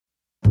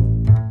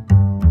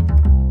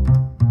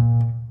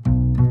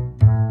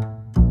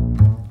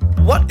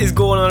What is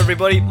going on,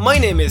 everybody? My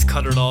name is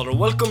Conor Lawler.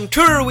 Welcome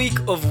to our week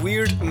of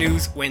Weird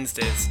News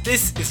Wednesdays.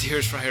 This is the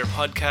Here's for Hire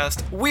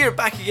podcast. We're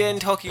back again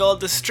talking all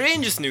the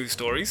strangest news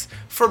stories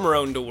from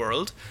around the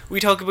world. We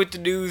talk about the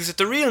news that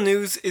the real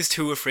news is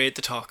too afraid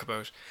to talk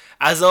about.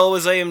 As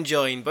always, I am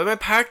joined by my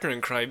partner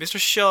in crime, Mr.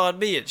 Sean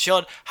Meehan.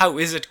 Sean, how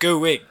is it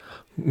going?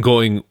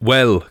 Going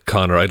well,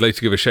 Conor. I'd like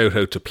to give a shout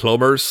out to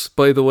plumbers,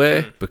 by the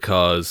way,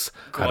 because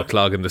I had a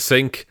clog in the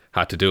sink,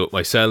 had to do it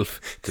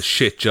myself. It's a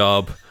shit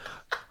job.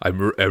 I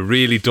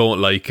really don't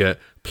like it.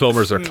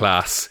 Plumbers are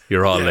class.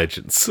 You're all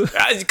legends.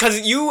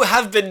 Because you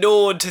have been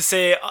known to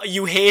say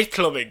you hate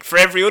plumbing for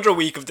every other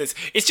week of this.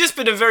 It's just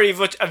been a very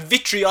much a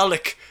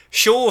vitriolic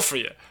show for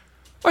you.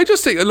 I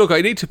just think, look,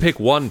 I need to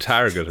pick one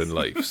target in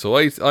life. So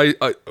I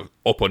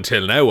up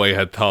until now, I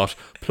had thought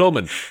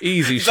plumbing,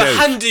 easy shout. The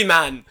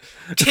handyman.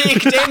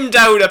 Take them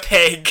down a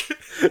peg.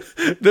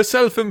 The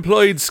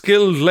self-employed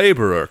skilled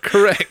labourer,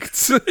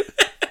 correct.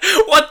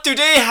 What do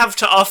they have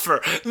to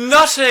offer?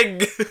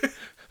 Nothing.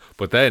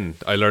 But then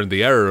I learned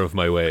the error of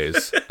my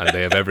ways, and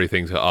they have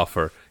everything to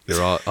offer.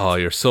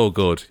 You're so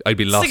good. I'd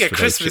be lost without you. It's like a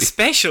Christmas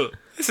special.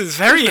 This is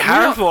very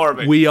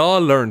heartwarming. We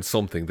all learned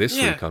something this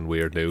week on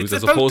Weird News, it's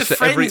as opposed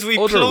to every other week. It's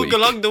about the friends we plug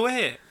along the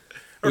way.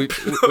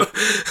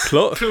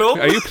 Plum?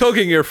 Are you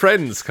plugging your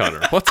friends,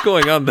 Conor? What's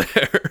going on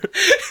there?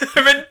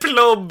 I meant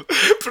plum,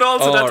 but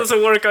also that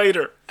doesn't work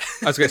either.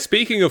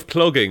 Speaking of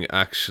plugging,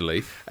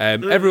 actually,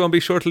 everyone be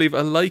sure to leave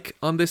a like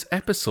on this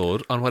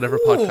episode on whatever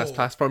podcast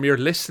platform you're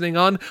listening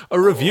on. A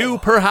review,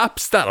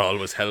 perhaps. That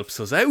always helps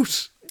us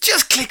out.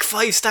 Just click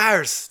 5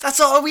 stars.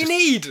 That's all we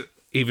need.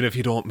 Even if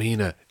you don't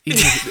mean it.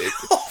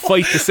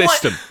 Fight the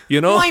system,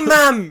 you know?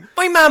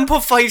 My mum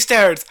put 5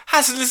 stars.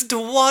 Hasn't listened to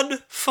one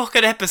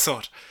fucking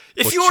episode.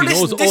 If you're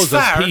listening this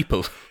far,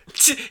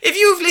 if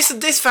you've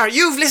listened this far,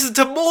 you've listened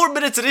to more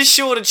minutes of this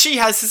show than she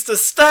has since the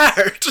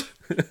start.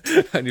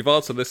 And you've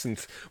also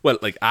listened,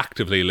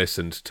 actively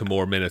listened to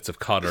more minutes of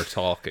Conor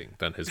talking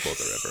than his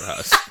mother ever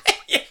has.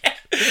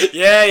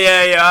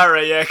 Yeah.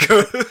 Alright, yeah,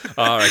 cool.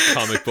 Alright,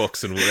 comic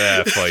books and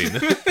fine.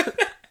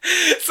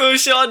 So,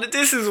 Sean,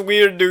 this is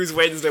Weird News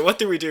Wednesday. What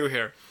do we do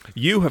here?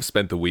 You have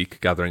spent the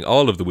week gathering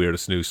all of the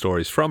weirdest news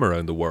stories from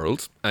around the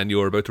world, and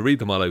you're about to read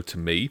them all out to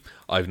me.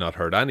 I've not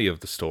heard any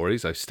of the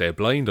stories. I stay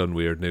blind on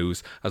weird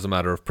news as a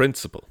matter of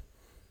principle.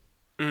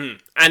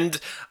 And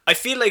I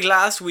feel like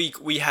last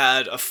week we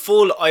had a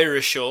full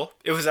Irish show.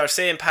 It was our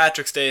St.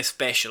 Patrick's Day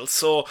special,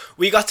 so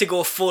we got to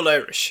go full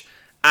Irish.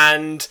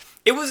 And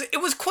it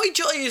was quite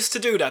joyous to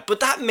do that, but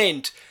that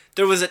meant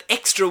there was an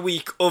extra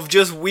week of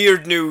just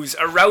weird news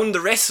around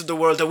the rest of the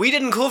world that we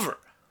didn't cover.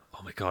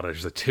 Oh my god,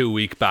 there's a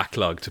 2-week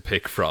backlog to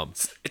pick from.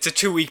 It's a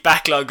 2-week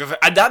backlog,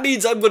 and that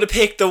means I'm going to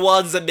pick the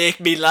ones that make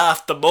me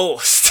laugh the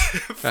most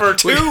for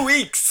 2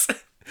 weeks.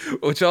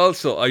 Which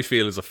also, I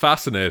feel, is a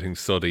fascinating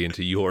study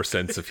into your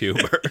sense of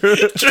humour.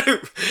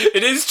 True,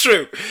 it is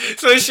true.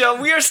 So,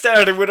 Sean, we are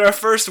starting with our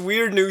first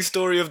weird news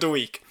story of the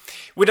week,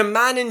 with a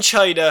man in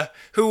China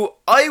who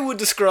I would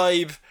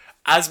describe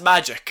as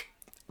magic.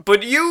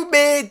 But you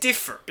may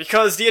differ,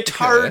 because the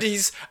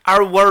authorities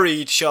are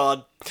worried,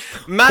 Sean.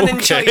 Man in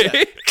China,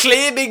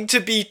 claiming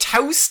to be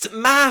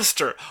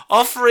Toastmaster,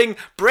 offering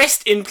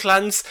breast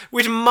implants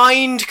with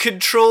mind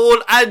control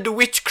and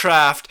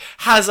witchcraft,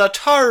 has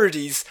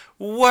authorities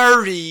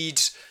worried.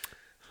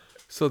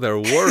 So they're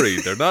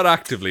worried. They're not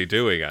actively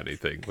doing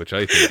anything, which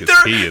I think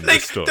is key in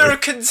this story. They're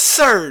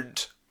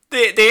concerned.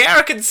 They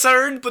are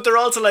concerned, but they're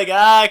also like,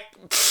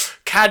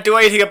 can't do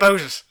anything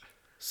about it.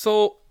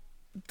 So,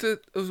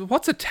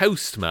 what's a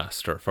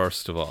Toastmaster,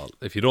 first of all,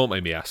 if you don't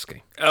mind me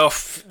asking? Oh,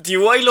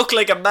 do I look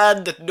like a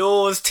man that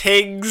knows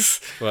things?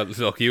 Well,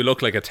 look, you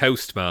look like a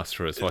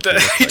Toastmaster is what you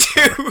look like.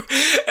 I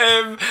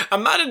do. A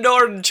man in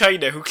northern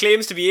China who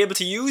claims to be able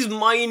to use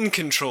mind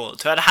control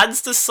to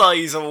enhance the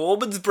size of a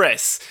woman's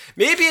breasts,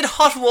 maybe in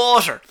hot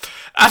water,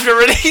 after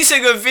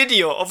releasing a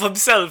video of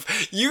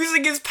himself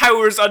using his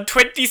powers on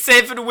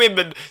 27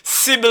 women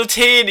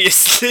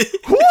simultaneously.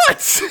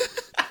 What?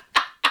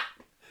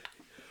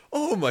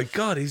 Oh my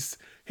god, he's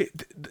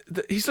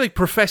like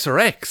Professor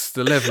X,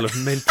 the level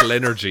of mental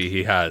energy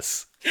he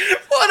has.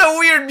 What a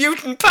weird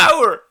mutant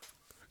power!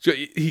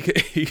 He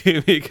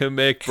can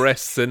make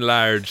breasts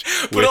enlarge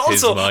with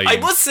his mind. I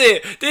must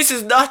say, this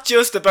is not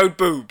just about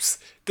boobs.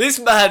 This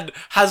man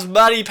has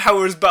many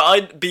powers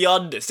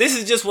beyond this. This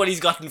is just what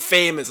he's gotten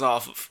famous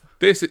off of.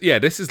 This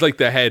is like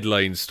the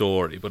headline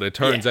story, but it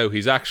turns out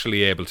he's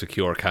actually able to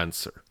cure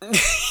cancer.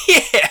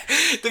 Yeah,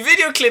 the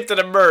video clip that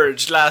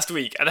emerged last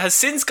week and has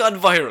since gone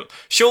viral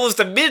shows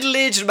the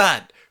middle-aged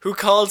man who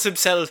calls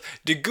himself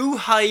the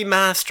Guhai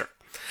Master,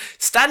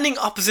 standing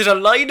opposite a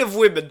line of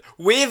women,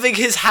 waving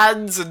his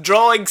hands and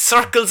drawing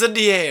circles in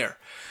the air.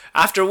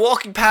 After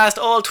walking past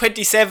all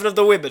 27 of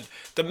the women,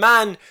 the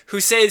man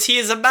who says he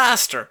is a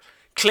master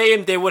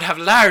claimed they would have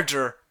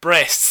larger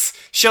breasts.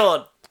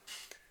 Sean,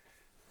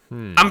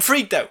 I'm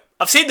freaked out.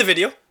 I've seen the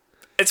video.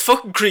 It's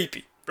fucking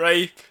creepy,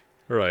 right?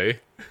 Right.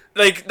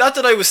 Like, not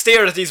that I was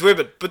staring at these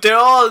women, but they're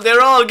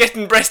all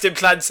getting breast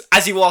implants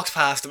as he walks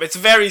past them. It's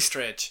very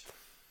strange.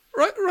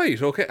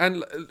 Right, okay,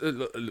 and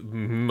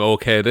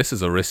okay, this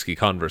is a risky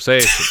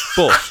conversation,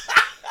 but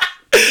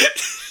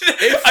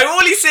I'm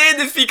only saying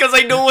this because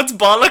I know it's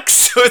bollocks,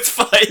 so it's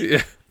fine.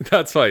 yeah,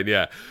 that's fine.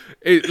 Yeah,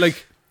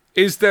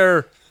 is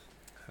there?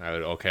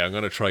 Okay, I'm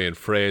going to try and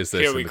phrase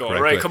this. Here in we the go.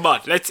 correct Right, way. come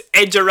on. Let's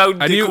edge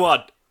around the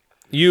quad.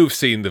 You've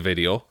seen the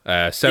video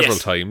several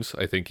Yes. times,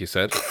 I think you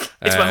said.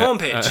 It's my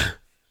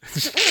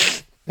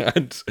homepage.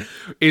 And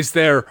is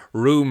there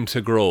room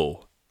to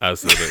grow,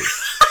 as it is?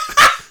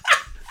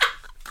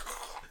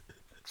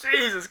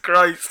 Jesus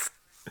Christ.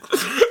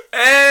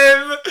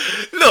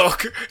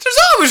 Look, there's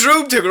always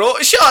room to grow.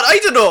 Sean, I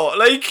don't know.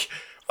 Like,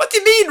 what do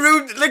you mean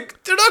room?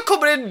 Like, they're not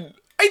coming in.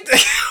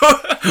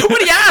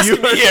 What are you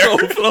asking me here?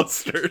 So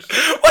flustered.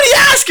 What are you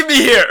asking me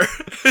here?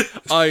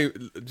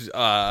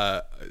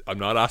 I'm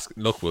not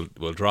asking. Look,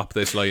 we'll drop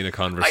this line of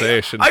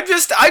conversation. I'm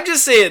just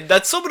saying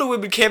that some of the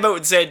women came out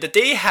and said that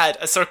they had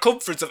a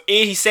circumference of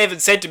 87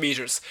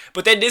 centimeters,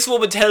 but then this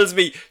woman tells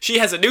me she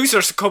has a new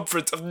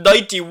circumference of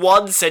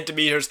 91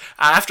 centimeters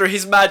after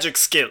his magic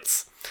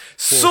skills.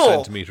 4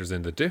 centimeters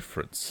in the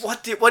difference.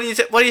 What do you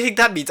think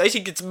that means? I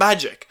think it's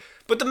magic.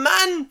 But the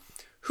man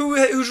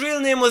whose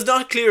real name was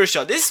not clear,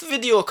 Sean, this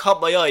video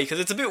caught my eye because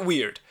it's a bit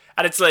weird,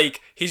 and it's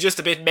like he's just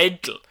a bit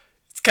mental.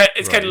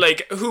 It's kind of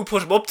like, who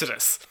put him up to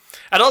this?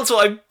 And also,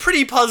 I'm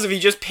pretty positive he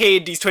just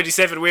paid these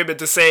 27 women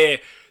to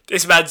say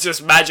this man's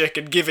just magic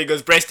and giving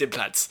us breast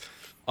implants.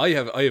 I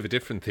have a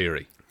different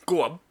theory.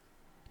 Go on.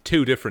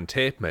 2 different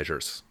tape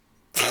measures.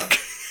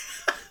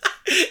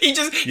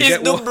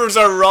 His numbers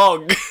are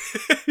wrong.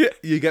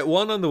 You get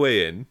one on the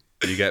way in.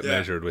 You get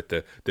measured with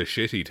the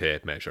shitty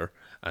tape measure,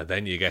 and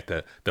then you get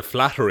the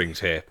flattering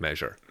tape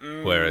measure,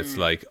 where it's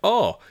like,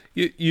 oh,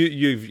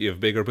 you've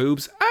bigger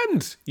boobs,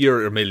 and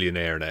you're a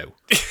millionaire now.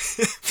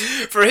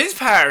 For his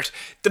part,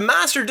 the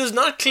master does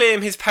not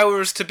claim his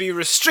powers to be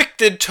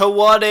restricted to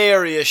one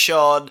area,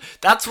 Sean.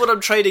 That's what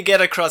I'm trying to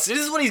get across. This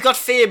is what he's got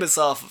famous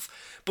off of.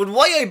 But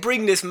why I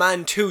bring this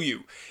man to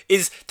you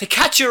is to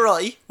catch your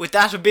eye with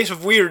that a bit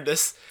of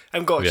weirdness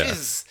and go,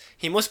 Jesus,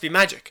 he must be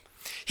magic.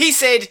 He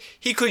said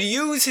he could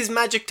use his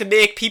magic to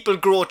make people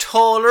grow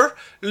taller,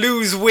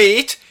 lose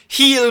weight,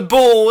 heal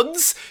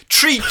bones,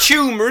 treat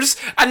tumours,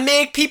 and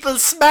make people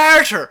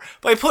smarter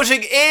by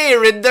putting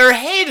air in their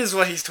head, is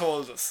what he's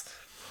told us.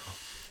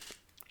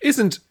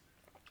 Isn't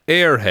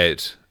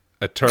airhead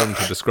a term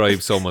to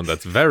describe someone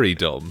that's very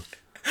dumb?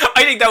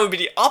 I think that would be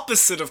the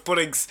opposite of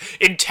putting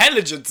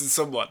intelligence in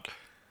someone.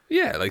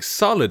 Yeah, like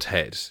solid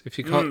head. If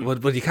you call,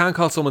 but you can't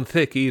call someone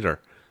thick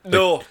either.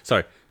 No.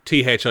 Sorry,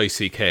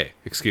 THICK.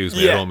 Excuse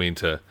me, I don't mean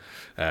to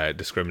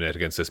discriminate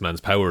against this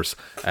man's powers.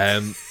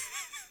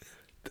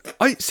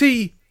 I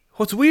see.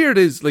 What's weird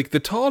is like the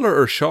taller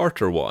or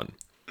shorter one.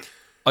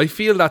 I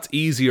feel that's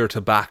easier to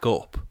back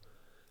up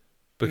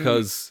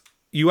because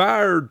you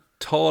are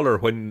taller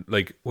when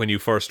you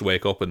first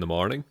wake up in the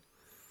morning,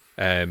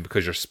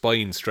 because your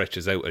spine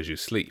stretches out as you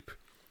sleep.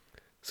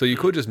 So you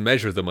could just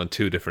measure them on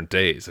 2 different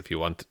days if you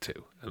wanted to,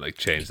 and like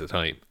change the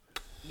time.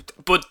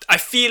 But I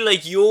feel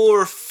like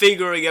you're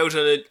figuring out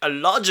a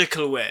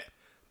logical way.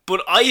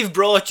 But I've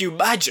brought you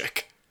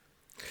magic.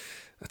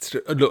 That's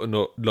true.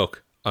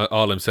 Look.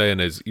 All I'm saying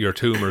is your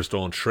tumours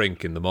don't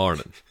shrink in the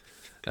morning.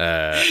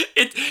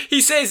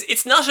 He says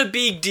it's not a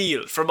big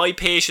deal for my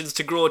patients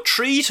to grow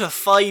 3 to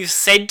 5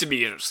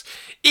 centimetres.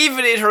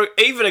 Even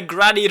a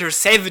granny in her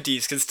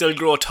 70s can still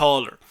grow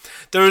taller.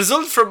 The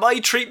result from my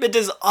treatment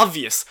is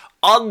obvious.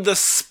 On the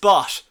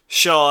spot,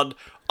 Sean.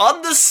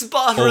 On the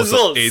spot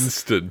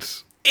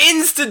results.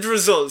 Instant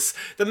results.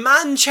 The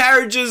man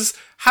charges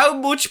how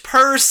much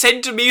per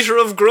centimetre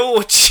of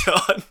growth,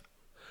 Sean?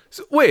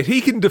 So, wait,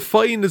 he can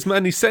define as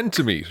many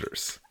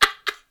centimetres?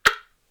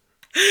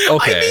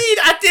 Okay. I mean,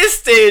 at this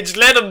stage,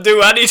 let him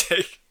do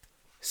anything.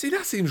 See,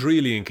 that seems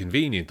really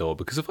inconvenient, though,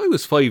 because if I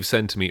was 5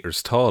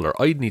 centimetres taller,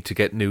 I'd need to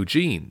get new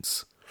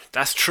jeans.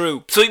 That's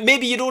true. So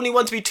maybe you'd only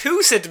want to be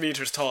 2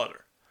 centimetres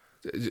taller.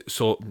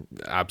 So,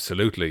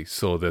 absolutely.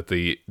 So that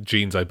the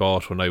jeans I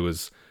bought when I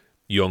was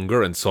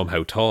younger and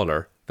somehow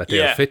taller, that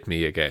they'll fit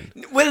me again.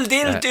 Well,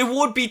 they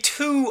would be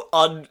too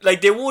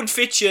they won't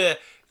fit you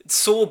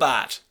so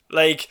bad.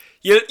 Like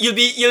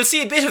you'll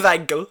see a bit of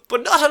ankle,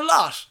 but not a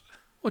lot.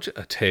 What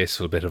a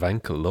tasteful bit of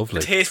ankle, lovely.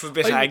 A tasteful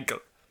bit of ankle.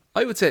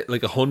 I would say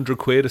like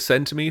 £100 a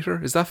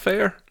centimetre. Is that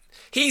fair?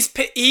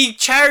 He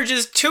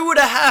charges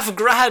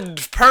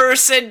 $2,500 per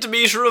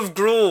centimetre of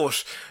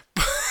growth.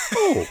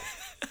 Oh,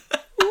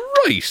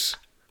 right.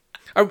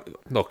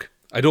 Look,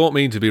 I don't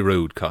mean to be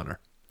rude, Connor.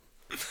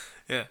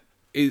 Yeah.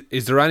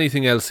 Is there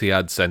anything else he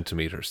adds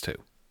centimetres to?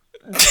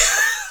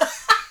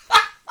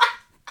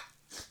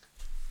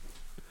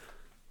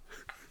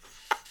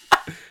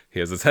 He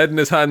has his head in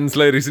his hands,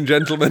 ladies and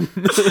gentlemen.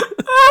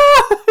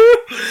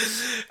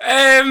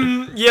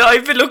 Yeah,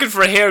 I've been looking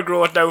for a hair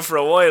growth now for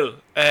a while.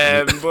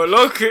 But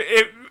look,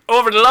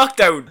 over the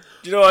lockdown,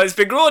 it's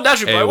been growing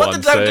naturally, but I want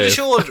them down to the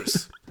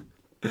shoulders.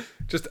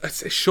 Just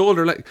a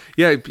shoulder length.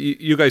 Yeah,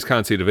 you guys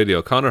can't see the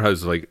video. Connor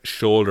has like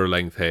shoulder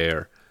length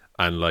hair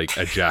and like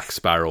a Jack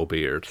Sparrow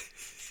beard.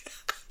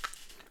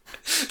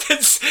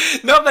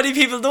 Not many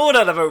people know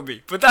that about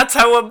me, but that's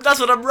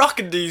what I'm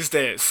rocking these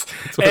days.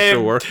 That's what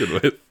you're working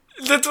with.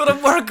 That's what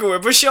I'm working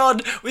with. But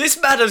Sean,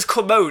 this man has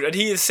come out and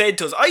he has said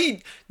to us,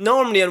 I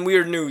normally on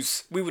Weird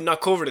News we would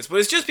not cover this, but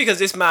it's just because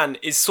this man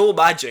is so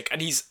magic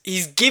and he's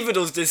given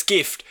us this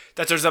gift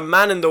that there's a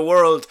man in the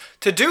world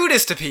to do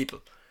this to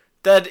people.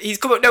 That he's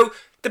come out. Now,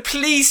 the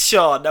police,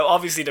 Sean, now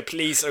obviously the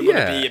police are going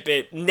to be a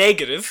bit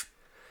negative.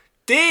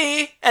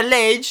 They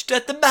allege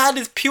that the man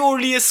is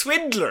purely a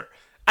swindler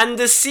and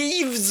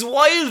deceives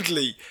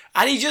wildly,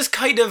 and he just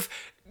kind of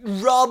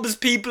robs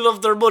people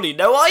of their money.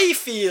 Now, I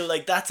feel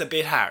like that's a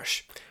bit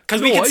harsh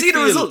because we can see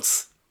the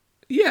results.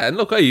 Yeah, and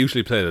look, I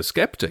usually play the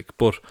skeptic,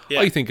 but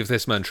I think if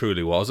this man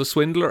truly was a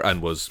swindler and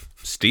was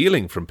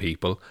stealing from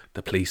people,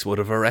 the police would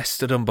have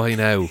arrested him by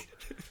now.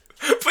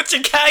 But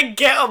you can't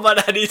get him on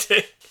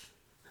anything.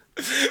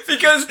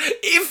 Because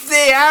if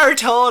they are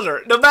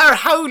taller, no matter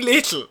how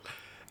little,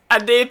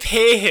 and they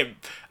pay him,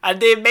 and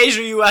they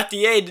measure you at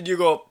the end, and you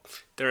go,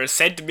 they're a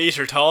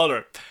centimetre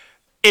taller,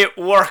 it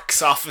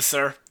works,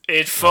 officer.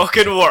 It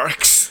fucking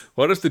works.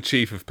 What if the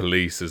chief of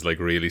police is like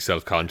really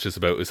self-conscious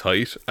about his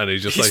height, and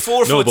he's just like,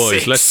 4'6".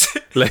 boys,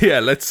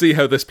 let's see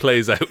how this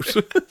plays out.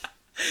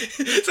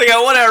 It's like,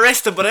 I want to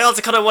arrest him, but I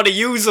also kind of want to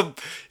use him.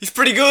 He's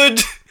pretty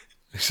good.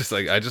 It's just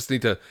like, I just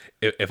need to,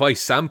 if I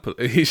sample,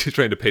 he's just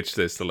trying to pitch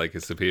this to like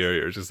his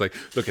superior. It's just like,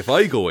 look, if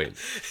I go in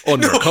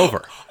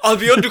undercover. I'll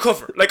be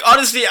undercover. Like,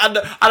 honestly, and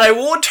I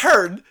won't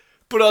turn,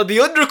 but I'll be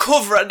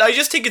undercover, and I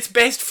just think it's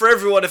best for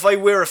everyone if I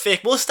wear a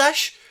fake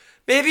mustache,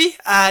 maybe,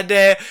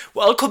 and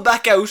I'll come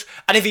back out,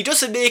 and if he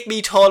doesn't make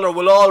me taller,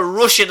 we'll all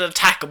rush in and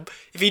attack him.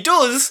 If he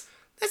does,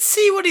 let's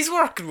see what he's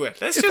working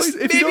with. Let's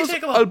take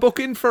him on. I'll book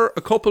in for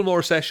a couple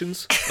more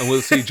sessions, and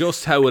we'll see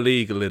just how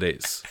illegal it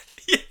is.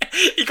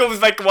 He comes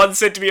back 1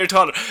 centimetre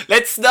taller.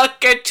 Let's not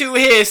get too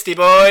hasty,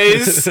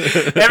 boys.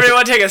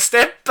 Everyone take a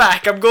step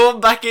back. I'm going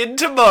back in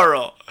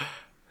tomorrow.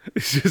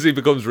 It's just he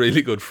becomes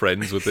really good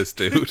friends with this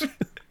dude.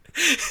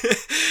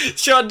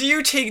 Sean, do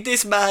you think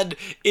this man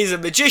is a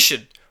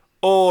magician,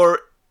 or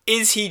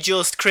is he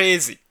just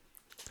crazy?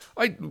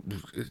 I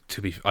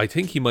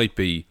think he might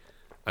be,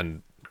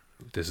 and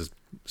this is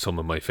some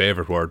of my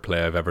favourite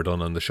wordplay I've ever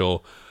done on the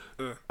show,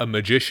 a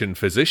magician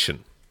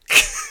physician.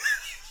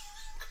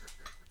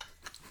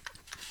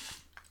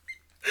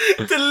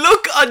 The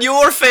look on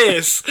your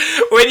face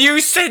when you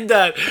said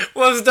that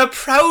was the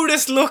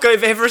proudest look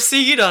I've ever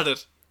seen on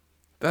it.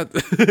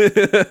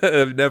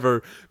 I've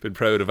never been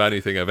proud of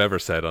anything I've ever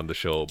said on the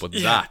show, but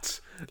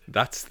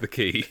that's the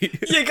key.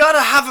 You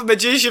gotta have a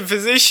magician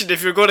physician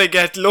if you're gonna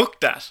get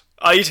looked at,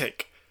 I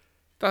think.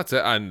 That's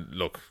it. And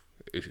look,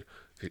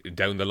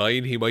 down the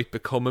line he might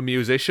become a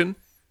musician.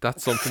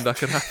 That's something that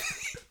could happen.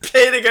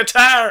 Play the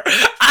guitar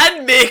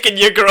and making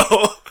you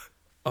grow.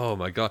 Oh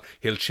my god.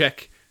 He'll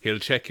check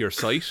your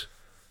sight.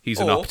 He's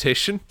an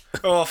optician.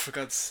 Oh, for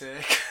God's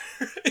sake.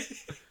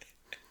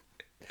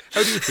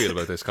 How do you feel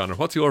about this, Connor?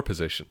 What's your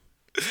position?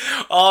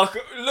 Oh,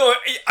 look,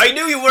 I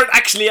knew you weren't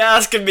actually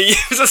asking me.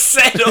 It was a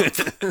setup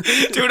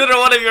to another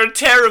one of your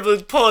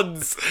terrible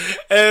puns.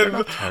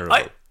 Not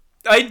terrible.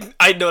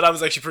 I know that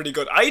was actually pretty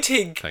good. I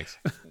think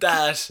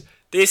that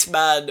this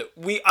man,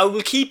 I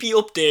will keep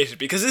you updated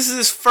because this is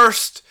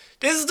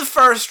the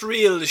first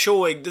real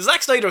showing. The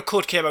Zack Snyder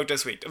cut came out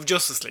this week of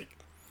Justice League.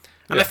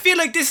 And I feel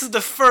like this is the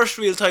first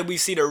real time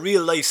we've seen a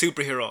real life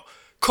superhero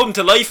come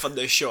to life on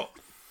this show.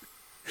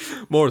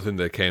 More than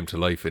they came to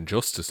life in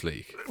Justice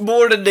League.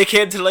 More than they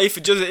came to life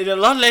in a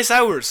lot less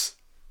hours.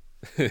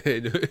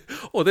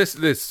 Oh,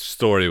 this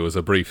story was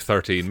a brief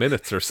 13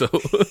 minutes or so.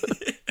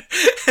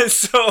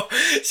 So,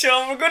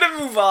 Sean, we're going to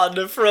move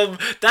on from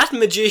that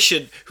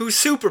magician who's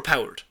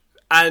superpowered.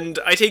 And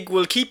I think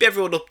we'll keep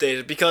everyone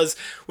updated because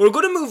we're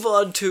going to move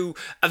on to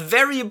a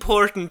very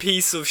important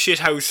piece of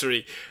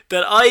shithousery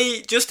that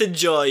I just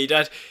enjoy.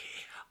 That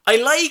I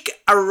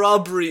like a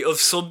robbery of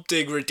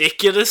something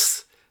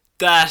ridiculous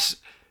that,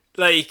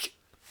 like,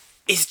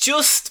 it's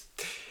just,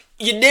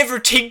 you never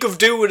think of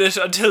doing it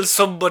until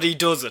somebody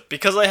does it.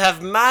 Because I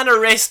have man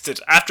arrested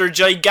after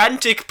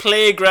gigantic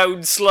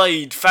playground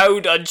slide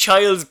found on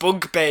child's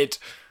bunk bed.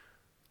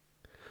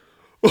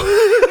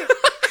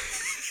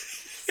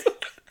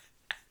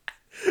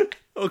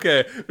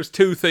 Okay, there's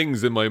two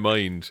things in my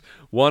mind.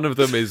 One of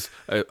them is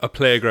a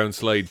playground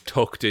slide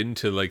tucked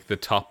into like the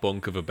top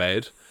bunk of a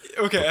bed.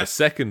 Okay. But the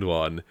second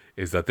one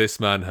is that this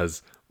man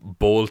has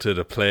bolted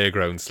a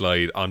playground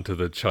slide onto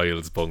the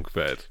child's bunk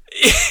bed.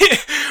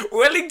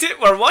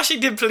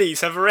 Washington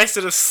police have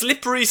arrested a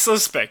slippery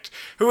suspect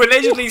who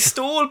allegedly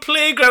stole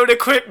playground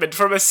equipment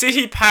from a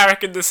city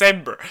park in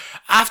December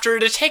after a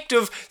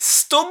detective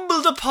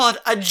stumbled upon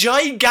a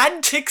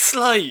gigantic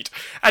slide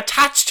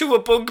attached to a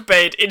bunk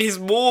bed in his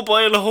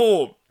mobile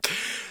home.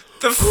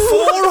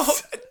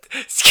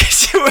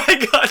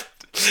 Hang on.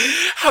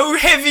 How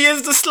heavy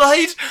is the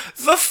slide?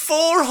 The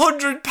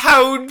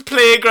 400-pound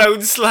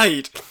playground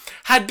slide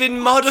had been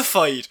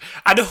modified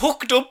and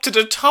hooked up to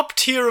the top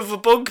tier of a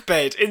bunk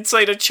bed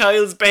inside a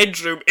child's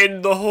bedroom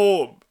in the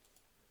home.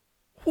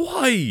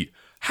 Why?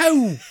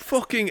 How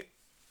fucking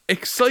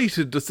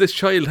excited does this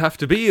child have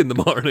to be in the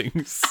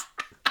mornings?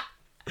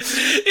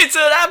 It's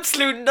an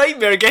absolute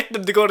nightmare getting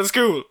him to go to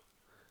school.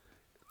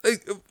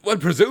 Like, well,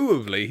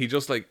 presumably he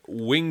just like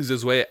wings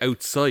his way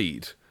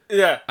outside.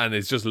 Yeah. And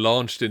is just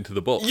launched into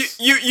the bus.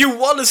 You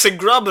Wallace and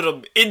Gromit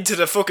him into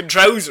the fucking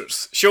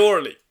trousers,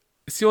 surely.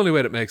 It's the only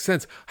way that makes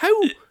sense. How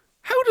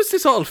does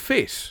this all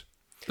fit?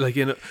 Like,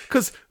 you know,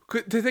 because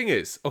the thing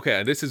is, okay,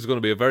 and this is going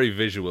to be a very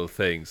visual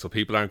thing, so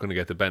people aren't going to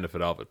get the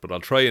benefit of it, but I'll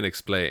try and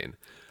explain.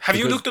 Have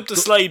you looked up the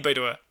slide, by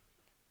the way?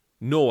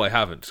 No, I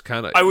haven't.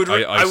 Can I?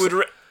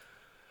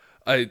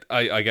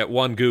 I get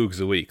one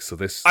Googs a week, so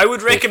this. I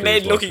would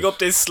recommend looking up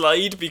this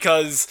slide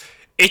because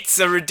it's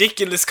a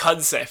ridiculous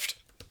concept.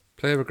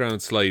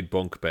 Playground slide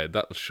bunk bed.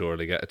 That'll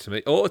surely get it to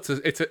me. Oh,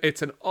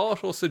 it's an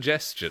auto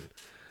suggestion.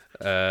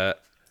 Hang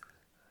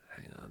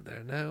on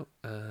there now,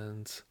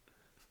 and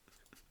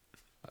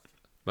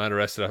man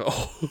arrested.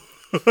 Oh,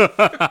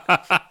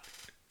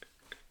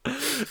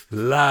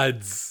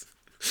 lads,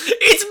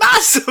 it's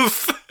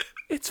massive.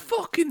 It's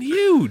fucking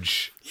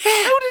huge.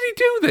 Yeah. How did he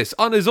do this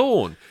on his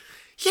own?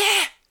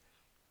 Yeah.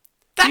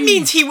 That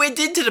means he went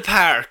into the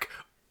park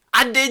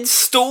and then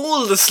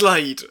stole the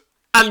slide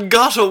and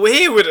got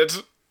away with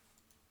it.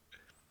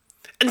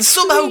 And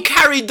somehow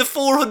carried the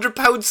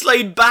 400-pound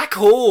slide back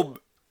home.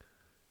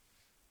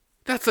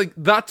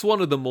 That's one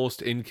of the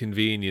most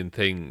inconvenient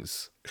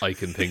things I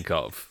can think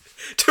of.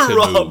 to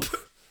rob.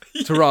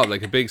 To rob,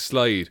 like a big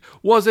slide.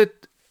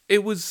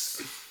 It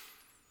was...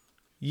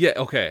 Yeah,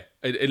 okay.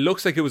 It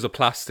looks like it was a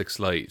plastic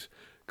slide.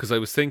 Because I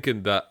was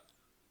thinking that,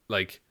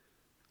 like,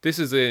 this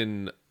is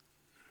in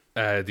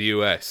the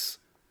US.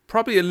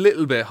 Probably a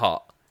little bit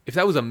hot. If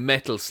that was a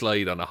metal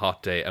slide on a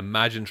hot day,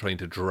 imagine trying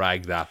to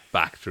drag that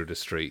back through the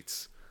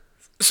streets.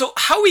 So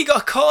how he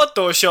got caught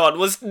though, Sean,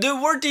 was they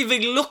weren't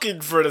even looking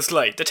for the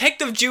slide.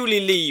 Detective Julie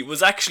Lee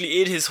was actually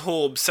in his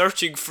home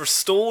searching for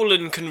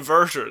stolen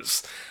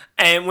converters.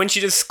 And when she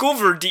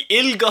discovered the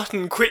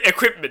ill-gotten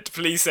equipment,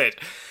 police said,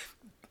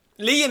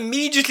 Lee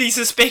immediately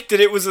suspected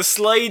it was a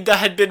slide that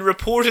had been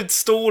reported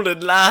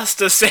stolen last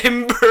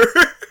December.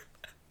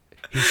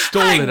 He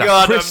stole it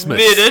at Christmas.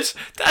 Hang on a minute.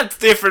 That's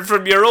different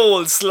from your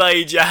old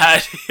slide you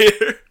had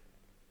here.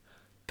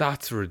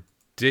 That's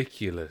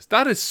ridiculous.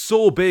 That is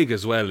so big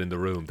as well in the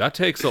room. That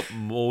takes up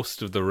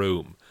most of the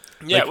room.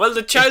 Yeah, like, well,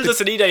 the child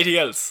doesn't need anything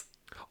else.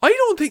 I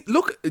don't think...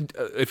 Look,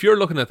 if you're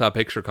looking at that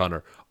picture,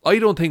 Connor, I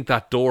don't think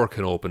that door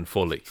can open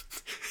fully.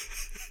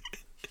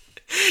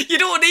 You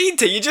don't need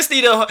to. You just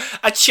need a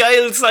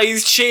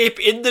child-sized shape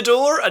in the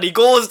door, and he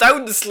goes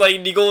down the slide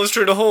and he goes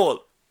through the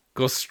hole.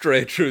 Goes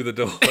straight through the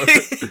door.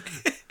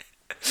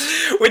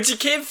 When she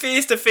came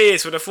face to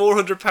face with a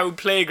 400-pound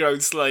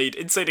playground slide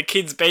inside a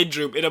kid's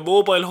bedroom in a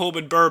mobile home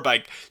in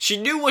Burbank, she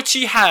knew what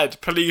she had,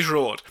 police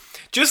wrote.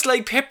 Just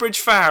like Pepperidge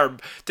Farm,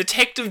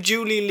 Detective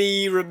Julie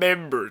Lee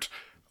remembered.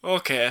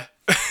 Okay.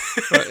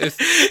 Is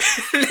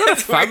that a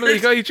Family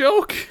Guy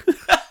joke?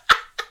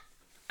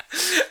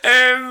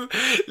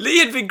 Lee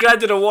had been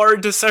granted a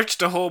warrant to search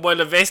the home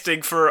while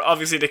investigating for,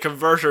 obviously, the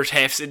converter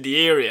thefts in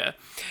the area.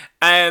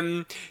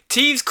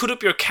 Thieves cut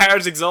up your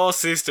car's exhaust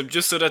system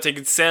just so that they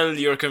could sell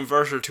your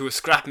converter to a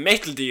scrap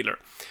metal dealer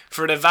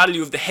for the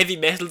value of the heavy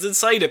metals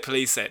inside it,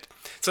 police said.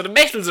 So the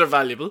metals are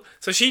valuable,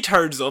 so she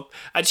turns up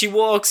and she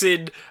walks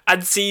in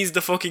and sees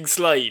the fucking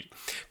slide.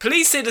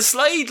 Police say the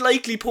slide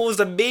likely posed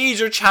a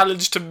major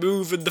challenge to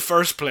move in the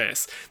first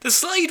place. The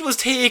slide was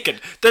taken,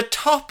 the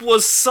top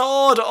was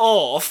sawed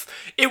off,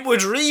 it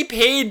was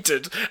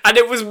repainted, and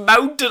it was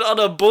mounted on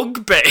a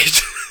bunk bed.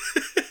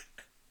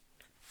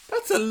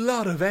 That's a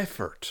lot of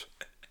effort.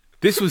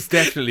 This was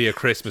definitely a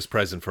Christmas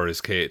present for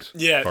his kid.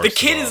 Yeah, the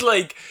kid is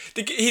like,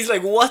 he's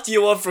like, what do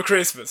you want for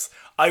Christmas?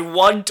 I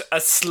want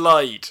a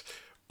slide.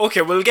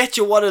 Okay, we'll get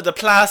you one of the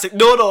plastic.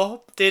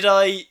 No, did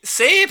I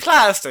say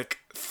plastic?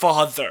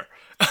 Father.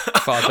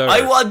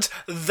 I want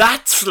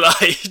that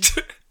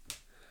slide.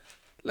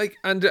 Like,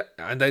 and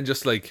then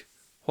just like,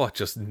 what,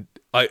 just...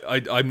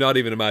 I'm not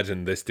even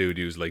imagining this dude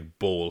used like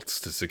bolts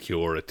to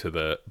secure it to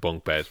the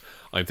bunk bed.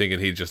 I'm thinking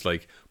he'd just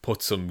like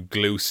put some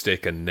glue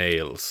stick and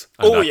nails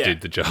and that did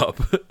the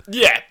job.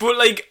 Yeah, but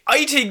like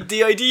I think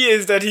the idea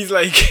is that he's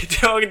like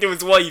talking to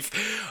his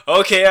wife.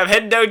 Okay, I'm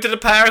heading down to the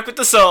park with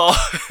the saw.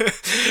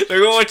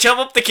 They're going to chop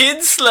up the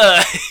kid's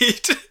slide.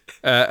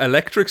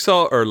 Electric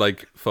saw or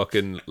like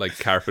fucking like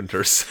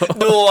carpenter saw?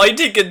 No, I'm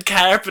thinking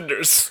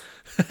carpenters.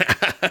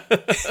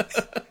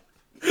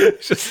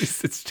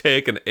 It's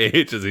taken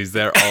ages. He's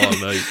there all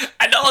night.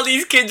 And all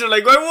these kids are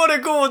like, I want to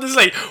go. And it's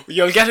like,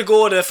 you'll get to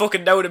go in a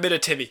fucking now in a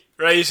minute, Timmy.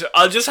 Right?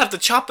 I'll just have to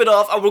chop it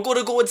off and we're going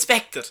to go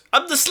inspect it.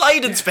 I'm the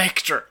slide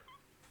inspector.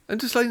 I'm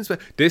the slide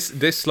inspector.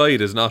 This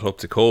slide is not up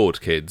to code,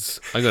 kids.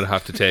 I'm going to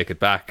have to take it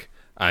back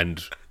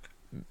and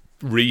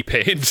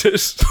repaint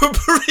it.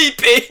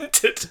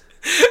 Repaint it?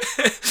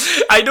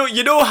 I know,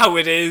 you know how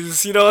it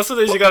is. You know,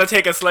 sometimes you got to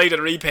take a slide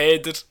and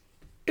repaint it.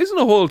 Isn't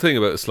the whole thing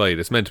about a slide,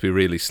 it's meant to be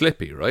really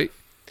slippy, right?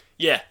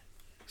 Yeah.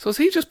 So is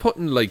he just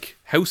putting like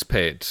house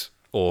paint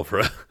over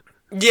it?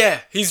 Yeah,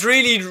 he's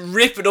really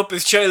ripping up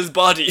his child's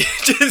body.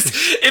 Just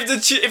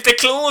if the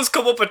clothes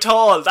come up at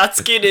all, that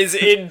skin is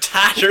in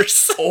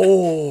tatters.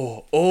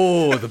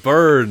 Oh, the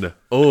burn.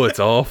 Oh, it's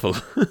awful.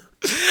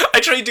 I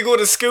tried to go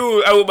to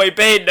school out of my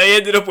bed and I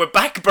ended up with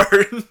back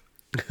burn.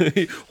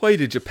 Why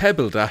did you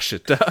pebble dash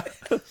it, Dad?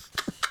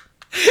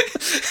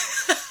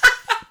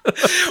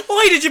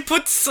 Why did you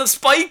put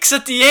spikes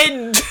at the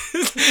end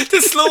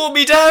to slow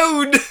me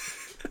down?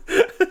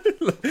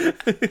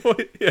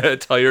 Yeah, a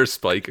tire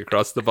spike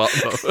across the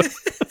bottom of it.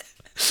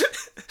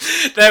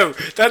 Now,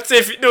 that's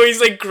if... No,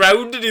 he's like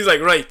grounded. He's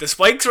like, right, the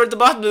spikes are at the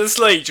bottom of the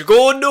slide. You're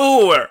going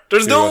nowhere.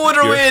 There's no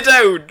other way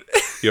down.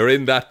 You're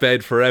in that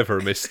bed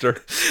forever,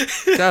 mister.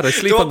 Dad, I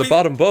sleep on the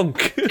bottom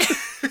bunk.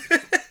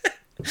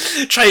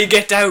 Try and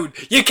get down.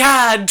 You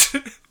can't.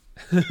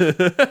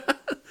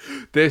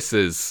 This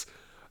is...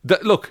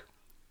 Look,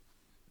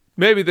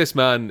 maybe this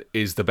man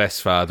is the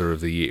best father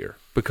of the year.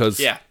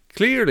 Because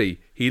clearly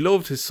he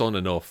loved his son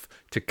enough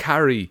to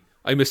carry...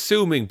 I'm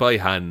assuming by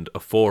hand a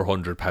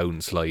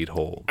 400-pound slide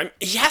home.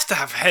 He has to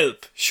have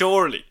help,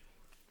 surely.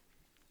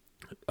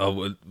 Oh,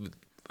 well,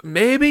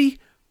 maybe,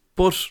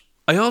 but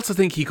I also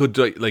think he could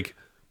like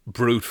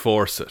brute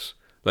force it.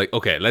 Like,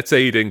 okay, let's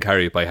say he didn't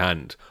carry it by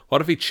hand.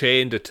 What if he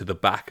chained it to the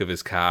back of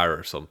his car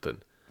or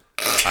something?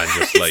 And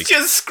just like... He's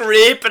just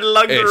scraping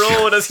along the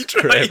road as he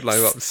tries.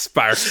 Like,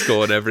 sparks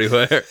going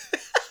everywhere. And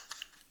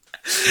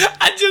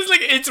just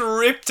like, it's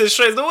ripped to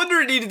shreds. No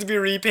wonder it needed to be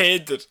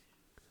repainted.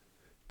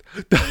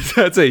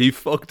 That's it. He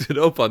fucked it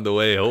up on the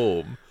way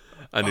home,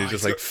 and he's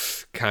just like,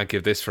 can't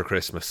give this for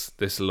Christmas.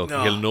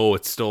 He'll know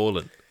it's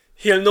stolen.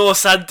 He'll know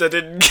Santa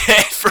didn't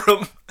get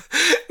from.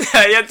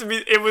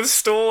 It was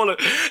stolen.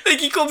 Like,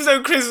 he comes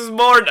out Christmas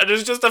morning and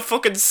there's just a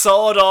fucking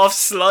sawed off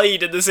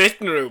slide in the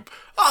sitting room.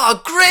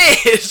 Oh,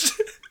 great!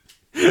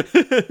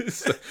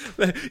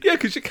 Yeah,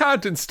 because you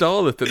can't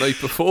install it the night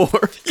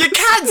before. You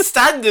can't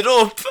stand it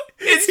up.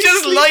 It's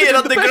just lying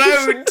on the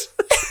ground.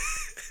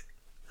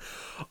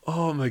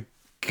 Oh my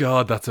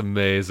God, that's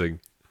amazing.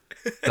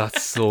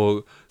 That's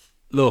so...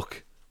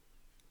 Look,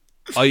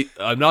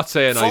 I'm not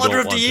saying I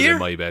don't want it in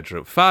my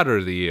bedroom. Father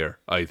of the year,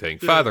 I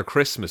think. Yeah. Father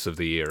Christmas of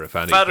the year, if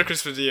anything. Father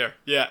Christmas of the year,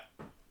 yeah.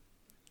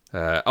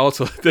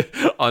 Also,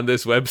 on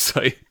this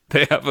website,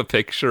 they have a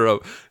picture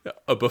of...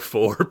 a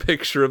before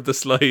picture of the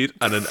slide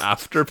and an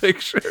after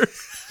picture.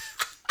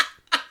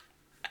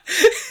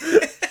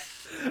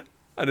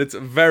 And it's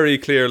very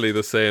clearly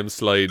the same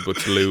slide,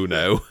 but blue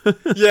now.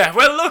 Yeah,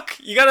 well, look,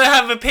 you gotta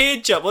have a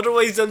paint job,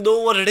 otherwise they'll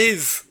know what it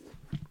is.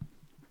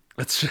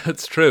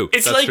 That's true.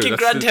 It's like in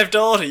Grand Theft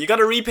Auto, you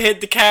gotta repaint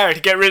the car to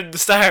get rid of the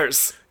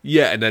stars.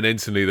 Yeah, and then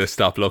instantly they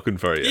stop looking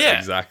for you. Yeah.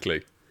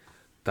 Exactly.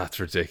 That's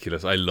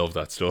ridiculous. I love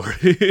that story.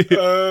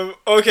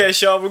 Okay,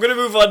 Sean, we're gonna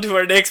move on to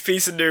our next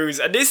piece of news,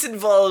 and this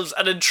involves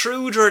an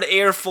intruder at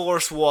Air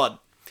Force One.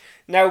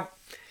 Now,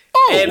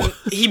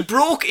 he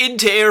broke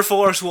into Air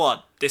Force One,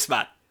 this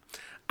man.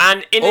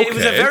 And it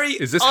was a very...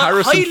 Is this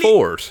Harrison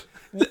Ford?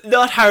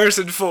 Not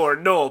Harrison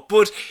Ford, no.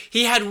 But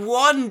he had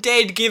one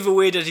dead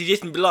giveaway that he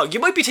didn't belong. You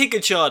might be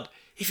thinking, Sean,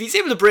 if he's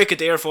able to break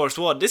into Air Force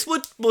One, this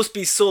must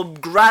be some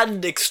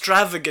grand,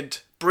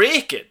 extravagant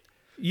break-in.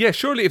 Yeah,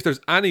 surely if there's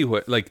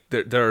anywhere... Like,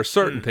 there are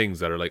certain things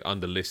that are like on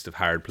the list of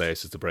hard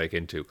places to break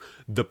into.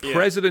 The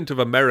President of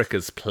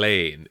America's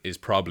plane is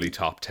probably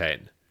top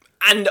 10.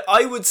 And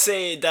I would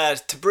say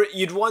that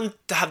you'd want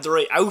to have the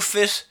right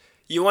outfit...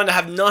 You want to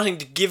have nothing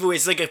to give away.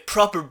 It's like a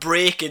proper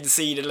break-in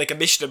scene in like a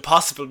Mission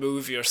Impossible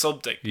movie or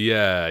something.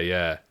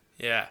 Yeah.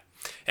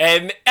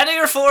 At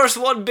Air Force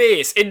One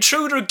base,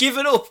 intruder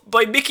given up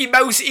by Mickey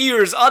Mouse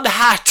ears on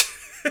hat.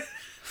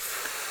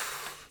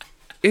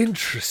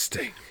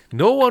 Interesting.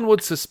 No one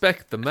would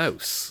suspect the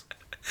mouse.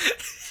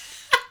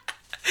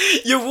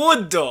 You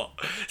would though.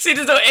 See,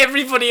 as though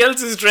everybody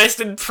else is dressed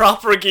in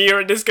proper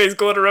gear and this guy's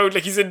going around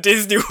like he's in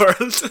Disney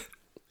World.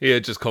 He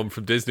had just come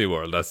from Disney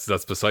World.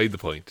 That's beside the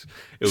point.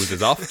 It was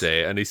his off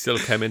day, and he still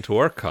came into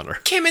work, Connor.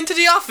 Came into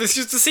the office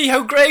just to see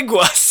how Greg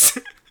was.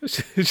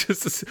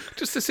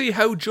 just to see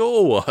how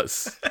Joe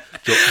was.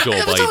 Joe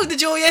I was talking to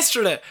Joe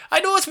yesterday. I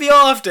know it's me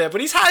off day,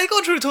 but he's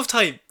going through a tough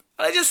time.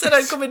 And I just said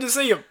I'd come in to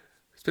see him.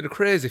 It's been a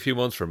crazy few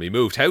months for him. He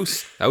moved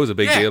house. That was a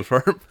big deal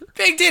for him.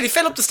 Big deal. He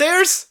fell up the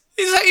stairs.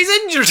 He's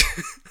injured.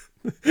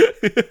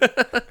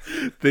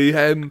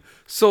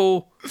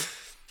 So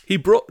he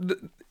broke...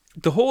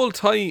 The whole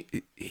time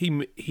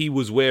he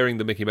was wearing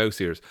the Mickey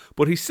Mouse ears,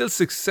 but he still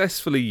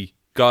successfully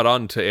got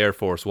onto Air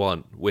Force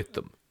One with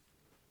them.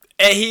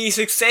 He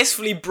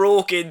successfully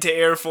broke into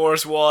Air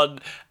Force One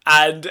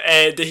and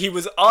he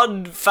was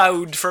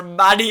unfound for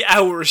many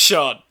hours,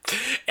 Sean.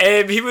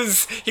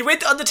 He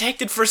went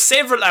undetected for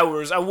several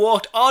hours and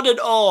walked on and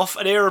off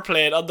an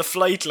airplane on the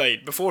flight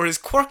line before his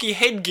quirky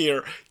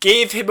headgear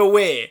gave him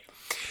away.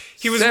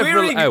 He was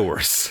several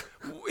hours.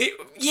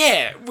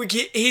 Yeah,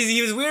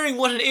 he was wearing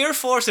what an Air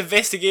Force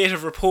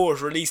investigative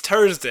report released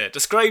Thursday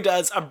described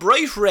as a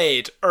bright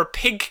red or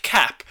pink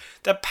cap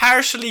that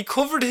partially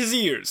covered his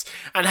ears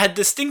and had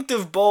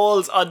distinctive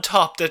balls on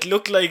top that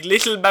looked like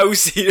little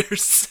mouse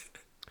ears.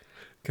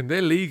 Can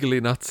they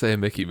legally not say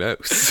Mickey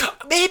Mouse?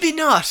 Maybe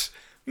not.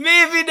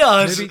 Maybe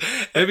not.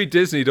 Maybe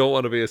Disney don't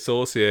want to be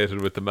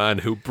associated with the man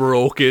who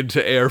broke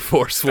into Air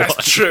Force One.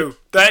 That's true.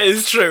 That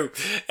is true.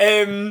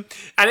 An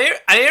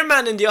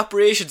airman in the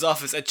operations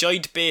office at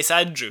Joint Base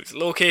Andrews,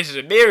 located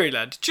in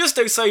Maryland, just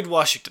outside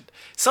Washington,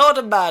 saw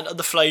the man on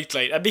the flight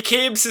line and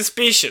became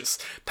suspicious,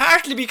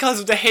 partly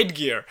because of the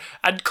headgear,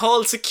 and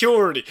called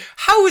security.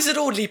 How is it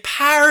only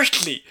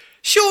partly?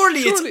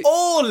 Surely it's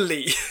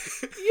only.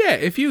 Yeah,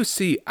 if you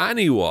see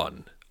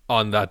anyone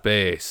on that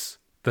base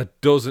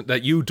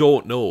that you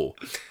don't know,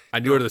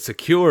 and you're the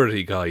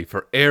security guy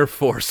for Air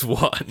Force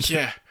One.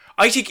 Yeah.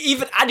 I think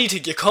even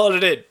anything, you call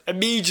it in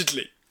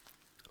immediately.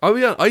 Oh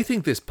yeah, I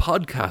think this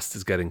podcast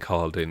is getting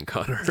called in,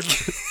 Connor.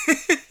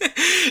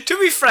 To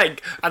be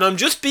frank, and I'm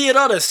just being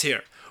honest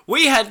here,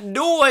 we had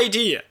no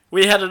idea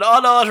we had an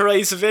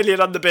unauthorised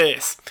civilian on the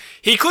base.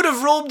 He could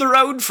have roamed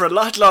around for a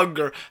lot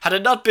longer had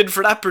it not been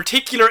for that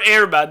particular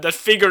airman that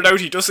figured out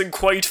he doesn't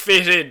quite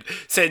fit in,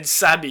 said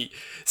Sammy.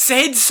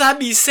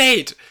 Sammy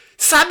said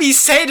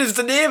is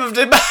the name of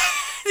the man,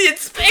 the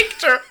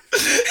inspector.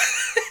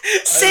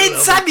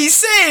 Sammy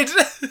said.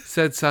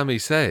 Sammy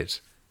said.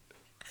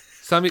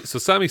 So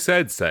Sammy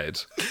said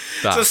that.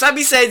 So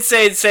Sammy said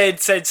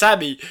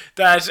Sammy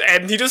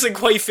that he doesn't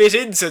quite fit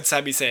in, said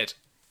Sammy said.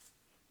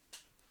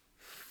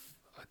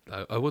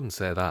 I wouldn't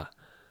say that.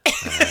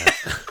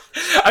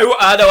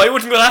 I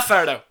wouldn't go that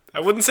far now. I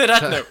wouldn't say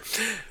that now.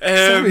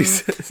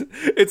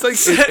 It's like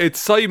it's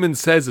Simon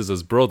Says is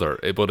his brother,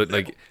 but it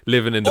like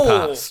living in the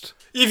past.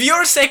 If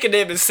your second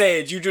name is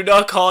Sage, you do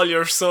not call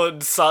your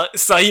son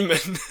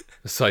Simon.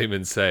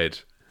 Simon Said.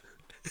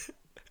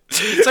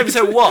 Simon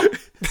said what?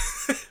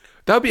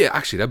 That'd be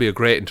a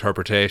great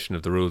interpretation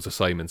of the rules of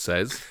Simon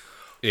Says.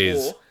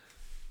 It's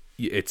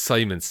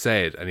Simon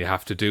Said, and you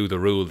have to do the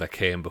rule that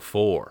came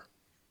before.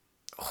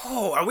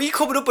 Oh, are we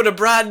coming up with a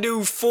brand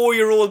new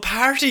 4-year-old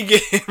party game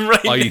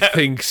right now? I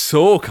think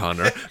so,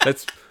 Connor.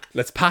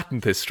 Let's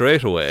patent this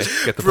straight away.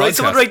 Get the podcast.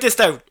 Someone write this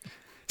down.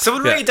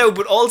 Write it down,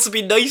 but also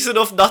be nice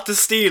enough not to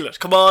steal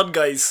it. Come on,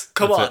 guys.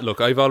 Come on. Look,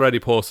 I've already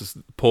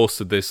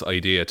posted this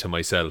idea to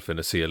myself in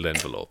a sealed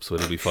envelope, so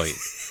it'll be fine.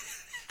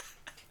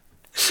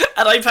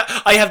 And I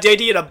have the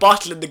idea in a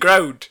bottle in the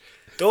ground.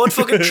 Don't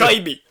fucking try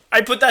me.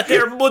 I put that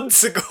there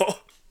months ago.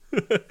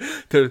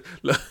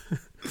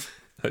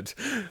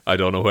 I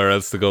don't know where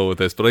else to go with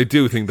this, but I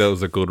do think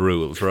those are good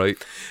rules, right?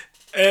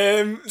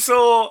 Right?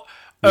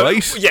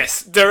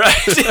 Yes, they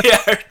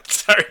are.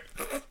 Sorry.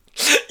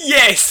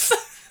 Yes.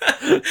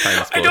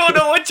 Thanks, I don't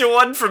know what you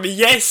want from me.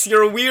 Yes,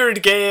 your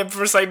weird game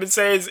for Simon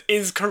Says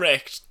is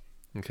correct.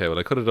 Okay, well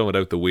I could have done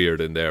without the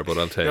weird in there, but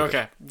I'll take it.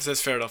 Okay,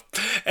 that's fair enough.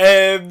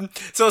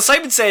 So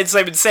Simon said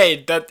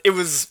that it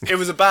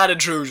was a bad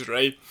intrusion,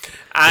 right?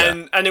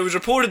 And it was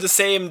reported the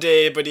same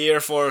day by the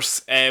Air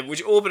Force,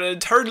 which opened an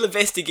internal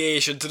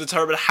investigation to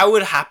determine how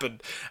it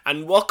happened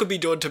and what could be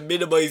done to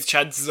minimise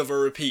chances of a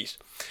repeat.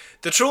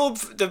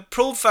 The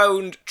probe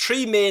found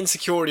 3 main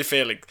security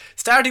failings,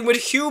 starting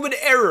with human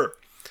error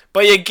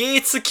by a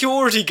gate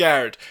security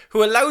guard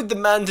who allowed the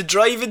man to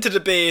drive into the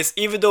base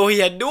even though he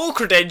had no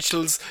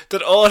credentials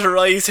that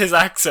authorised his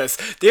access.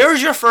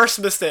 There's your first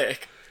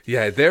mistake.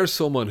 Yeah, there's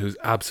someone who's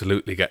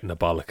absolutely getting a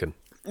bollocking.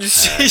 He's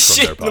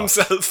shitting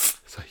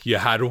himself. So you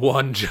had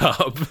one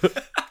job.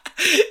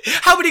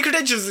 How many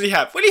credentials did he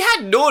have? Well, he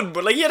had none,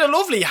 but he had a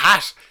lovely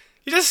hat.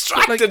 He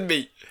distracted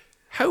me.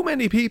 How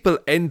many people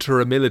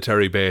enter a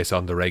military base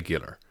on the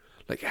regular?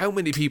 How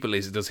many people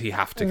does he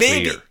have to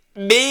clear?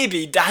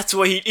 Maybe that's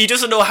why he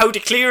doesn't know how to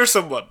clear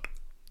someone.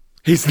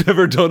 He's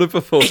never done it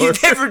before.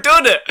 He's never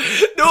done it.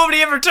 Nobody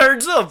ever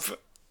turns up.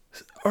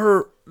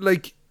 Or,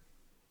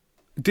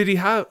 did he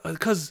have...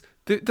 Because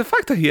the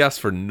fact that he asked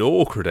for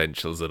no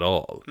credentials at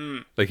all,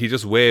 he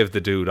just waved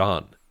the dude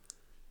on.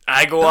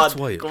 Go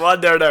on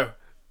there now.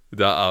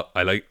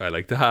 I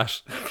like the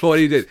hat. But what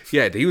he did...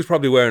 Yeah, he was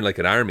probably wearing,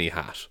 an army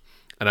hat.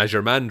 And as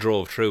your man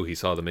drove through, he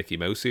saw the Mickey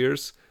Mouse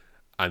ears.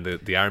 And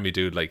the army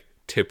dude,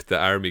 tipped the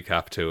army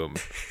cap to him,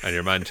 and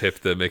your man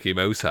tipped the Mickey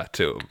Mouse hat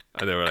to him,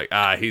 and they were like,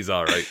 he's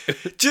alright.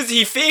 Just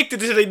he faked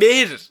it until he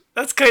made it.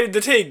 That's kind of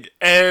the thing.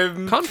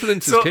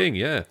 Confidence is king,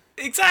 yeah.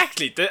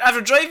 Exactly.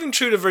 After driving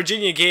through the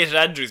Virginia Gate at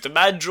Andrews, the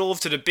man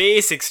drove to the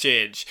base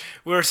exchange,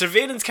 where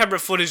surveillance camera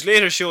footage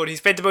later showed he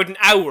spent about an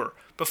hour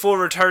before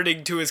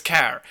returning to his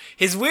car.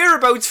 His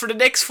whereabouts for the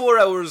next 4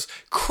 hours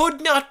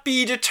could not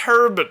be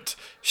determined,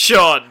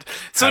 Sean.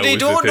 So they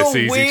don't know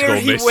where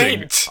he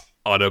went.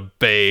 On a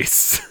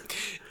base.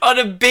 On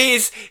a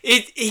base,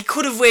 he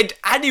could have went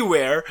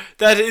anywhere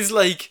that is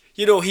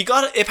he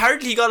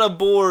got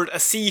aboard a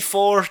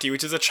C-40,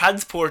 which is a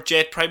transport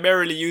jet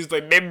primarily used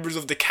by members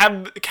of the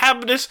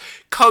cabinet,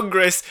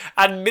 Congress,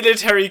 and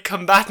military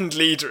combatant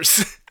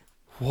leaders.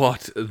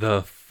 What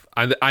the...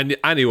 And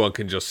anyone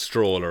can just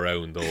stroll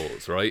around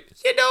those, right?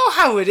 You know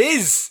how it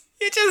is.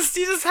 You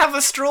just have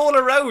a stroll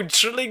around,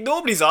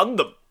 nobody's on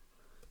them.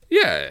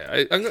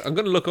 Yeah, I'm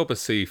going to look up a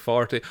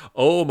C-40.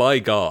 Oh my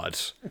God.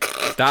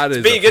 That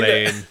is big, a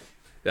plane.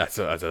 That's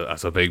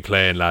a big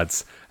plane,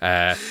 lads.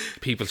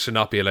 People should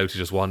not be allowed to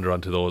just wander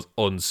onto those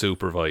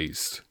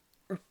unsupervised.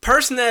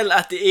 Personnel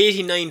at the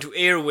 89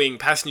 Air Wing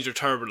passenger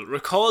terminal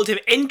recalled him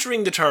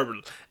entering the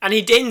terminal, and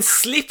he then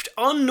slipped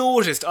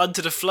unnoticed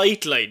onto the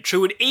flight line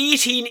through an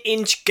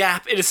 18-inch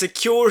gap in a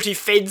security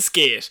fence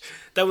gate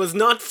that was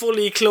not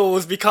fully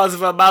closed because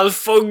of a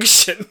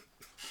malfunction.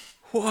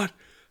 What?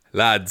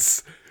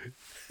 Lads,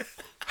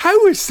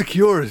 how is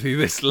security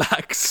this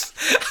lax?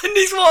 And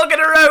he's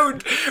walking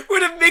around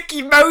with a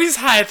Mickey Mouse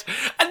hat,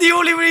 and the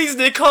only reason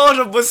they caught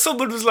him was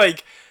someone was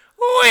like,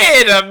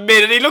 wait a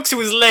minute, he looks to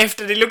his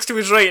left and he looks to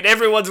his right and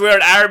everyone's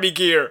wearing army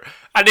gear,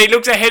 and he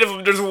looks ahead of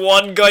him, there's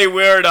one guy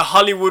wearing a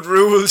Hollywood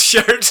Rules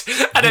shirt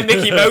and a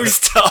Mickey Mouse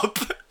top.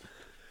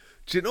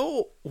 Do you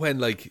know when,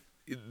 like,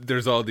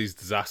 there's all these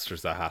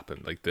disasters that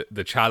happen, like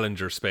the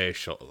Challenger space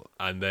shuttle,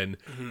 and then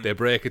they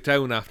break it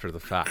down after the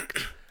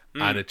fact,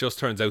 and it just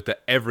turns out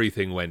that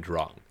everything went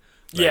wrong.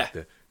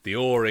 Like the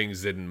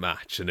O-rings didn't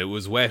match, and it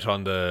was wet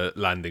on the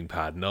landing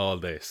pad and all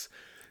this.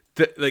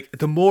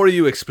 The more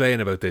you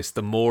explain about this,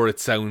 the more it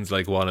sounds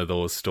like one of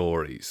those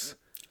stories.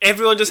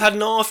 Everyone just had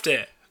an off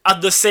day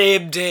on the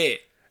same day.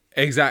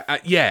 Exactly.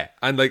 Yeah,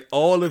 and like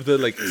all of the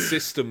like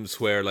systems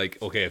where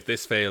like, okay, if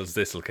this fails,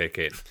 this will kick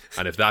in,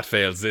 and if that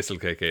fails, this will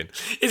kick in.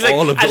 It's like,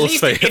 all of at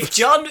those least fails.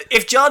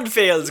 If John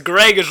fails,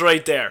 Greg is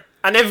right there,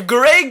 and if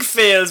Greg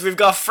fails, we've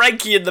got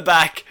Frankie in the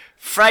back.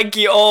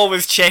 Frankie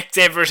always checks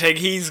everything.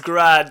 He's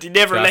grand. He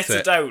never lets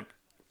it down.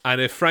 And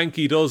if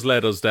Frankie does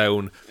let us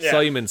down,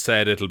 Simon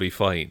said it'll be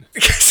fine.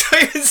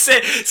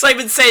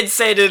 Simon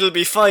said it'll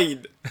be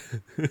fine.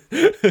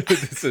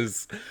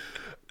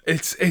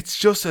 It's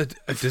just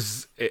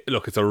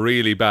look, it's a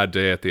really bad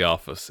day at the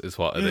office is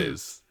what it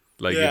is.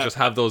 Like, you just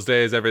have those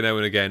days every now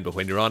and again, but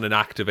when you're on an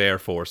active Air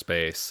Force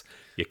base,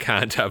 you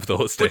can't have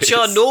those days. But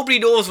Sean, nobody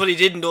knows what he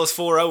did in those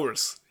 4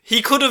 hours.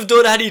 He could have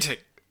done anything.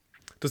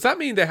 Does that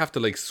mean they have to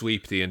like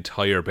sweep the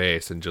entire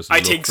base and just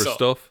look for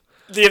stuff?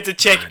 They have to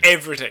check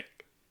everything.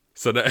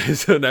 So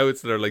now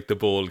they're like the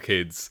bold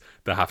kids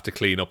that have to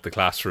clean up the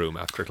classroom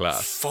after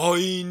class.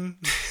 Fine.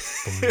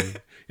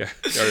 Yeah.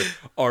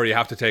 Or you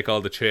have to take all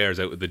the chairs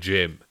out of the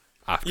gym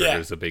after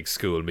there's a big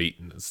school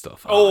meeting and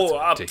stuff.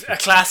 A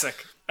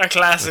classic. A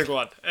classic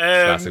one.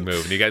 Classic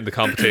move. And you get in the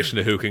competition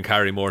of who can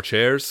carry more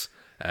chairs,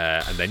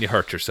 and then you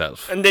hurt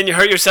yourself. And then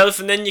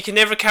you can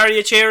never carry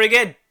a chair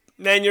again.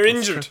 Then you're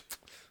injured.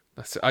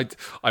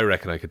 I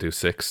reckon I could do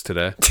 6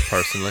 today,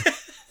 personally.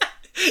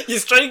 You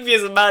strike me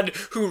as a man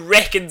who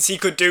reckons he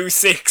could do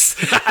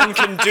 6 and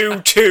can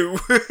do 2.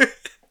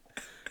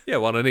 Yeah,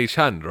 one on each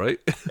hand, right?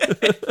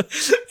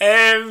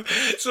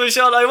 So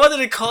Sean, I wanted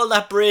to call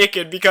that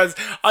break-in because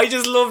I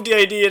just love the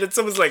idea that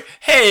someone's like,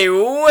 hey,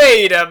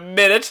 wait a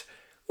minute,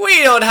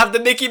 we don't have the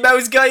Mickey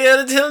Mouse guy in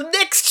until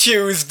next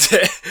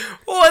Tuesday.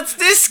 What's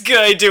this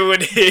guy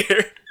doing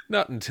here?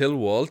 Not until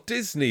Walt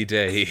Disney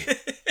Day.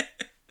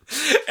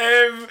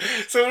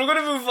 So we're going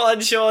to move on,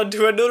 Sean,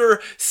 to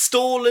another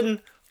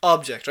stolen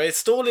object, right?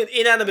 Stolen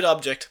inanimate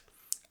object,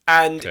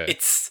 and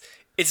it's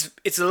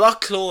a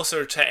lot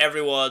closer to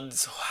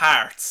everyone's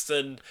hearts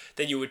than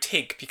you would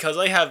think, because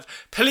I have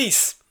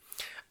police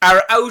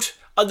are out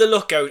on the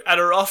lookout and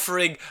are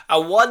offering a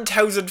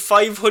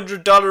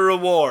 $1,500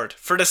 reward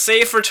for the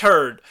safe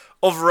return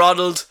of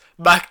Ronald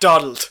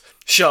McDonald.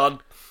 Sean.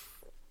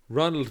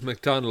 Ronald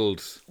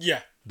McDonald.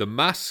 Yeah. The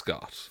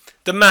mascot.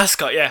 The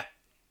mascot, yeah.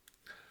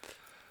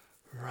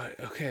 Right,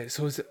 okay,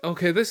 so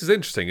this is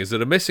interesting. Is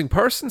it a missing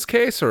persons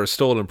case or a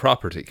stolen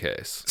property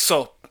case?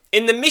 So,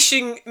 in the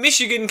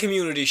Michigan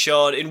community,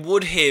 Sean, in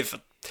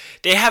Woodhaven,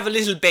 they have a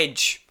little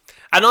bench.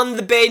 And on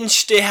the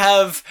bench, they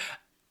have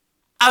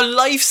a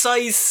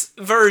life-size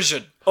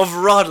version of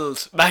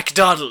Ronald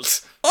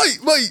McDonald.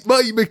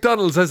 My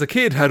McDonald's as a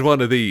kid had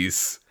one of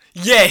these.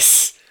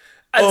 Yes.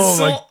 And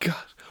my God.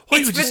 Why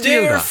would you steal that? It's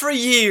been there for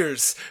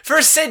years,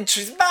 for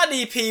centuries.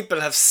 Many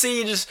people have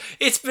seen it.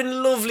 It's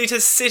been lovely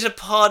to sit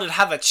upon and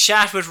have a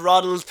chat with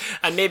Ronald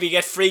and maybe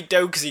get freaked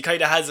out because he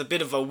kind of has a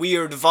bit of a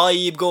weird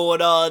vibe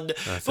going on.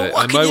 That's but it.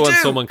 what I can might you want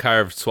do? someone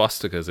carved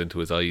swastikas into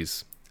his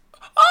eyes.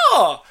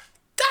 Oh,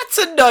 that's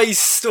a nice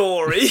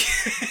story.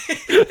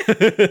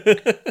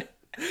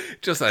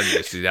 Just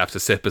you have to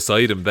sit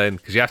beside him then,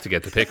 because you have to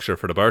get the picture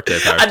for the birthday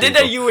party. And then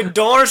are you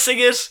endorsing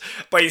it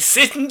by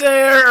sitting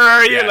there, or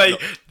are you like...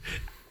 No.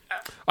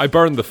 I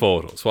burned the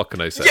photos. What can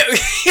I say? Yeah,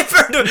 you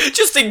burned them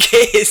just in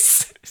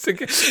case. Just in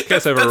case I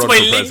ever That's run my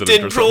for president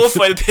LinkedIn or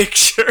profile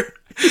picture.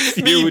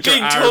 Me, with big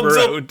your arm thumbs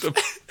around up.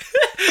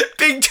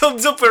 Big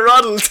thumbs up with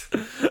Ronald.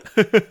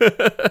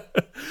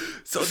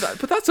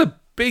 But that's a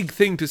big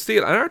thing to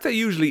steal. And aren't they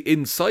usually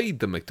inside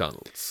the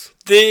McDonald's?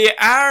 They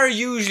are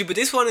usually, but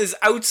this one is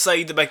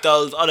outside the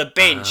McDonald's on a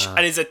bench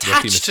and is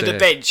attached to the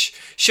bench.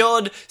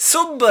 Sean,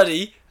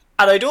 somebody,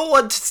 and I don't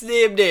want to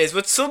name names,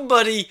 but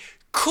somebody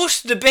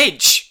cut the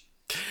bench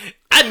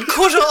and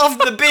cut off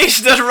the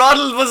bit that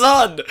Ronald was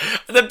on.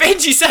 The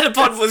bench he sat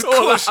upon was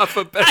cut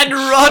and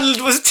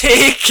Ronald was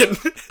taken.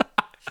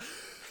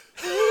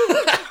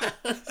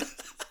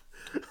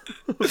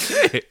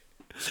 Okay.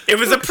 It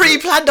was a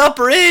pre-planned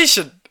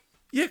operation.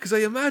 Yeah, because I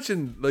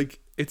imagine, like,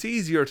 it's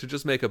easier to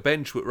just make a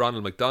bench with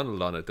Ronald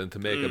McDonald on it than to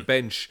make a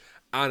bench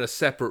and a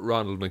separate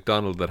Ronald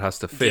McDonald that has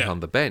to fit on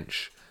the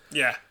bench.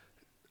 Yeah.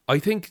 I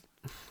think,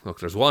 look,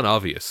 there's one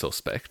obvious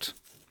suspect.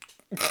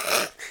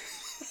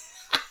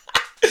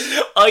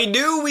 I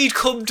knew we'd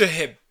come to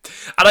him.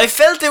 And I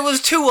felt it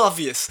was too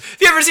obvious.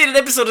 Have you ever seen an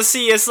episode of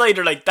CS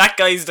Slider like, that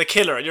guy's the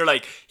killer? And you're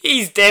like,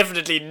 he's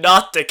definitely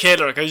not the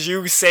killer because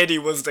you said he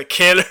was the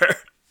killer.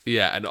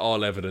 Yeah, and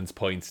all evidence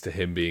points to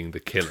him being the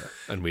killer.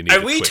 And we need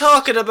Are we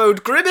talking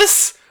about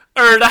Grimace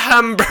or the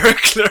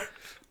Hamburglar?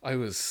 I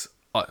was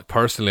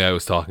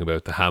talking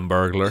about the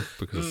Hamburglar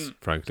because,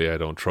 frankly, I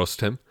don't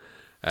trust him.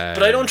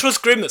 But I don't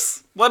trust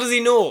Grimace. What does he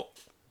know?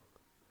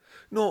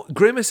 No,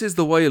 Grimace is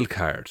the wild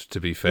card, to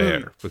be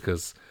fair,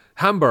 because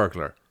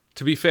Hamburglar,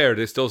 to be fair,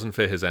 this doesn't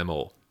fit his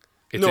MO.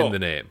 It's in the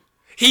name.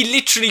 He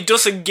literally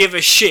doesn't give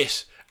a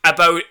shit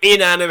about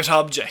inanimate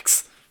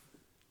objects.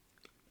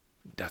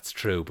 That's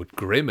true, but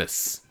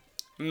Grimace...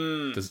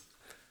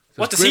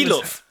 What does he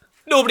love?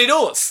 Nobody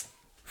knows.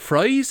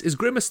 Fries? Is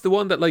Grimace the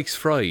one that likes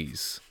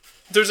fries?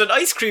 There's an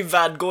ice cream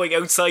van going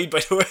outside,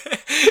 by the way.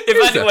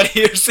 If anyone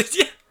hears it,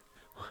 yeah.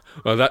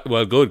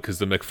 Well, good, because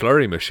the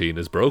McFlurry machine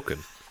is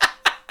broken.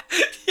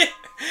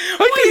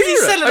 Why is he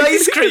selling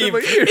ice cream?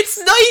 It's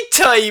night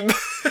time.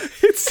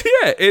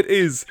 It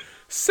is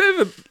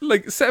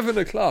 7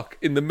 o'clock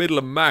in the middle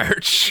of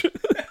March.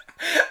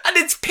 And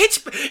it's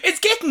it's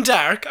getting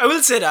dark, I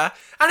will say that.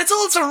 And it's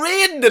also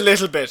raining a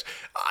little bit.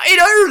 In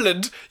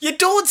Ireland, you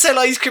don't sell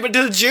ice cream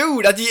until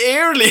June at the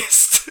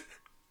earliest.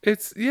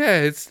 It's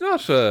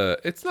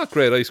not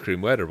great ice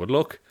cream weather, but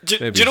look.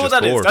 Do you know what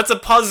that is? That's a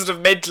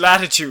positive mental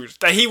attitude.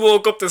 That he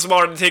woke up this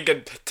morning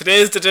thinking,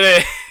 today's the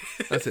day.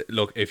 That's it.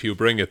 Look, if you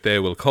bring it, they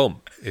will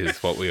come,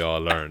 is what we all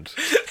learned.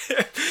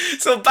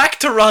 So back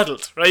to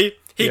Ronald, right?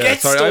 He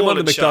gets stolen. I'm on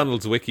the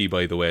McDonald's wiki,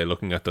 by the way,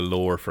 looking at the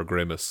lore for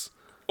Grimace.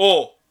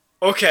 Oh,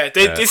 okay.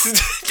 This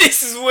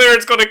is where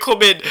it's going to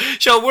come in.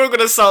 Sean, we're going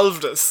to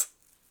solve this.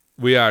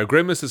 We are.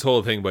 Grimace's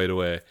whole thing, by the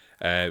way,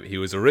 he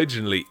was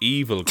originally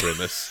evil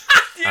Grimace.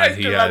 And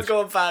he had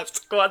going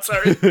fast. Go on,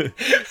 sorry.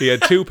 He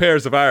had 2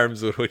 pairs of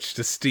arms with which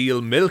to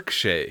steal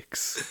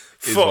milkshakes.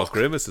 Is what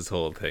Grimace's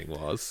whole thing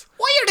was.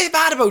 Why are they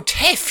bad about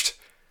theft?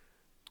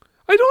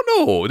 I don't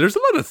know. There's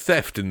a lot of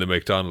theft in the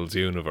McDonald's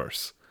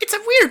universe. It's a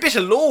weird bit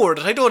of lore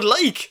that I don't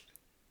like.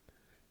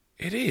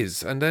 It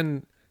is. And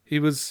then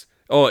he's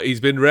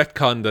been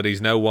retconned that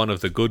he's now one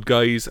of the good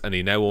guys, and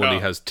he now only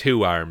has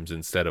 2 arms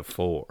instead of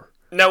 4.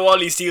 Now all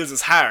he steals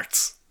is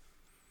hearts.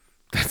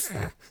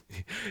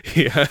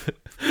 Yeah.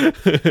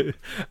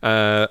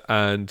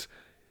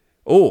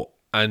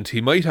 And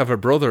he might have a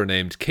brother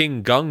named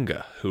King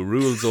Gonga who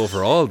rules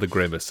over all the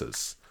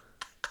Grimaces.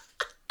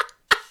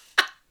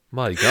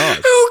 My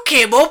God. Who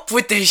came up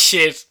with this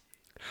shit?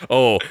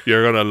 Oh,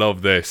 you're gonna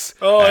love this.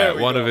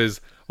 One of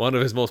his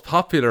most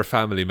popular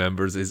family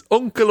members is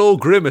Uncle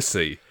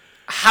O'Grimacy.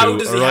 How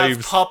does he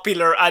have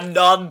popular and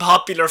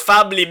non-popular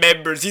family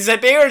members? He's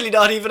barely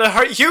not even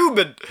a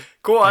human.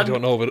 Go on. I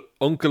don't know, but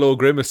Uncle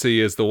O'Grimacy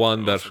is the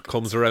one that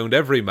comes around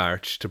every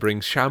March to bring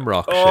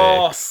shamrock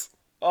shakes.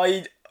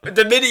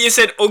 The minute you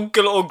said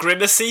Uncle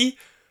O'Grimacy,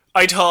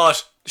 I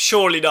thought,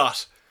 surely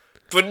not.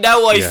 But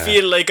now I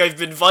feel like I've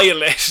been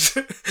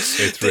violated.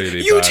 It's really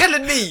bad. You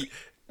telling me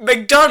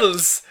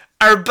McDonald's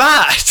are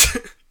bad?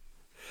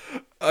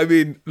 I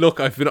mean, look,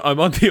 I'm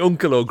on the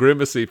Uncle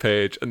O'Grimacy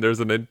page, and there's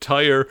an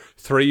entire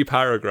 3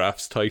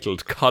 paragraphs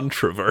titled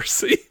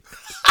Controversy.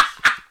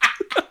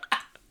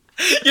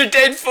 You're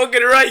dead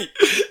fucking right.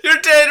 You're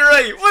dead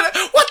right.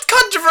 What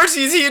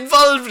controversy is he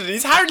involved in?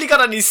 He's hardly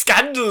got any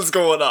scandals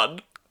going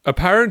on.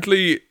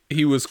 Apparently,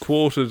 he was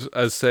quoted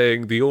as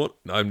saying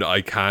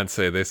I can't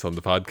say this on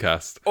the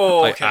podcast.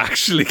 Oh, okay. I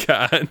actually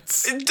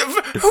can't.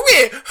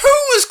 Wait, who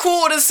was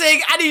quoted as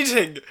saying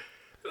anything?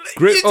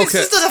 This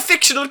is not a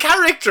fictional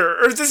character,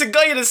 or is this a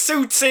guy in a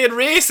suit saying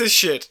racist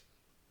shit?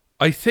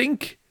 I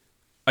think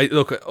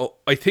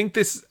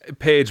this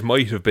page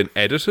might have been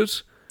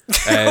edited.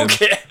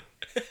 Okay.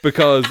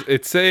 Because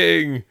it's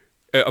saying,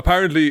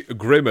 apparently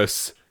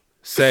Grimace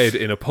said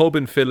in a pub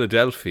in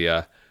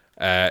Philadelphia,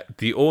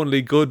 the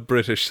only good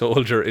British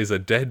soldier is a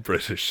dead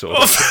British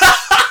soldier.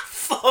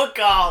 Fuck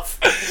off.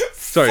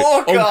 Sorry,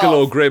 Fuck Uncle off.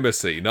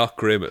 O'Grimacy, not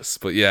Grimace,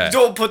 but yeah.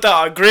 Don't put that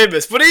on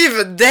Grimace, but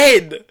even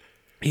then.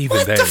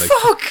 What the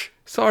fuck?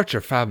 Sort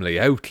your family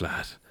out,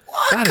 lad.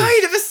 What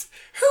kind of a...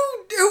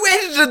 Who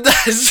edited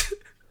that?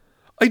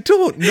 I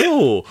don't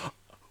know.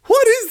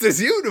 What is this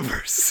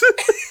universe?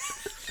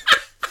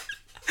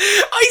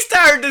 I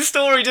started this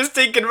story just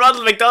thinking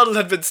Ronald McDonald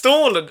had been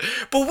stolen,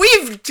 but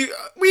we've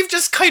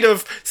just kind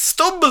of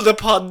stumbled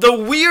upon the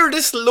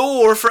weirdest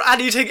lore for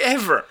anything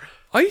ever.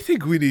 I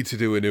think we need to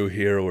do a new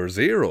Hero or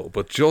Zero,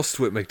 but just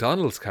with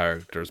McDonald's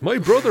characters. My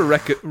brother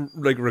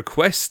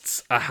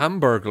requests a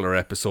Hamburglar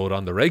episode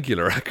on the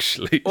regular,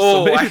 actually.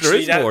 Oh, so maybe there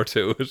is more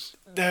to it.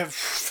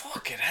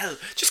 Fucking hell.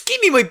 Just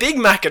give me my Big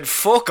Mac and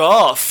fuck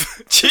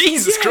off.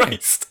 Jesus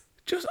Christ.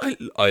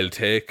 I'll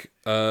take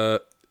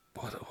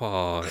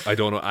I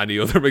don't know any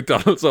other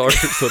McDonald's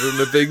orders other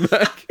than a Big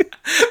Mac.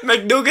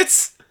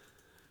 McNuggets.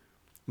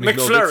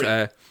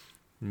 McFlurry.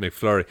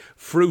 McFlurry.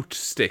 Fruit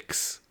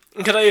sticks.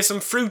 Can I have some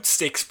fruit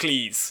sticks,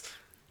 please?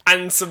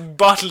 And some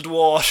bottled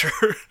water.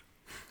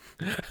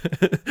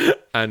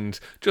 And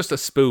just a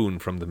spoon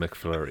from the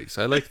McFlurries.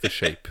 I like the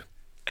shape.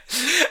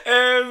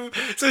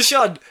 So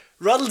Sean,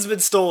 Ronald's been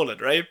stolen,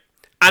 right?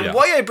 And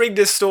why I bring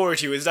this story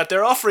to you is that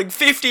they're offering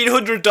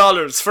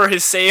 $1,500 for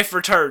his safe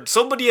return.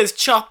 Somebody has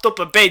chopped up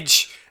a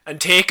bench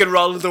and taken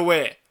Ronald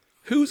away.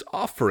 Who's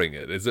offering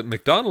it? Is it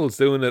McDonald's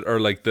doing it, or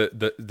like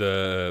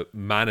the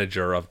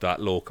manager of that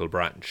local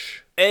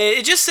branch?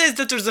 It just says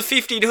that there's a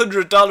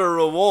 $1,500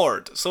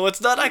 reward, so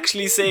it's not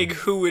actually saying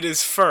who it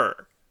is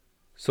for.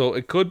 So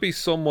it could be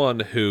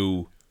someone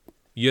who,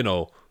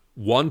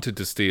 wanted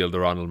to steal the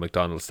Ronald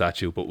McDonald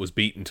statue but was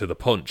beaten to the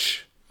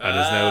punch and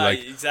is now like,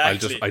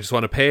 exactly. I just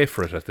want to pay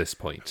for it at this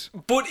point.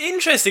 But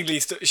interestingly,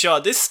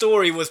 Sean, this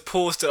story was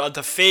posted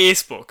onto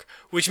Facebook,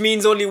 which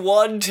means only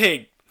one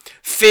thing.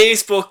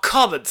 Facebook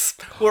comments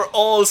were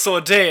also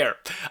there,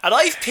 and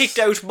I've picked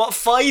out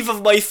 5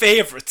 of my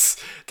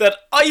favourites that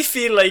I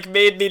feel like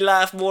made me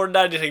laugh more than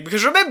anything,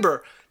 because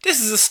remember, this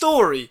is a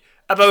story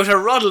about a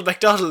Ronald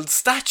McDonald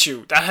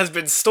statue that has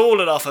been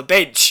stolen off a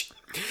bench.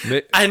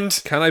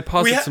 And can I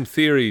posit some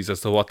theories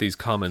as to what these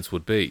comments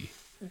would be?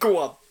 Go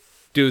on.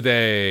 Do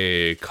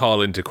they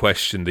call into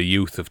question the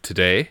youth of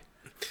today?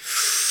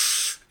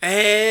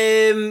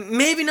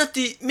 Maybe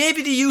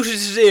the youth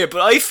of today,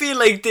 but I feel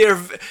like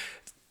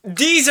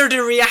these are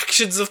the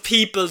reactions of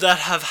people that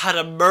have had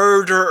a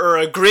murder or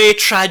a great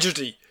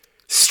tragedy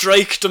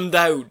strike them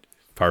down.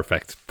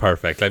 Perfect.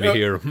 Let me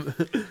hear them.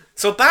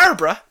 So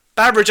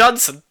Barbara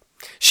Johnson,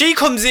 she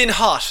comes in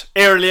hot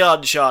early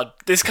on, Sean.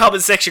 This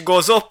comment section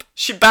goes up.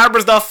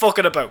 Barbara's not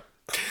fucking about.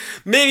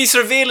 Maybe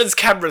surveillance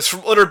cameras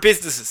from other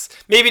businesses.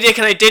 Maybe they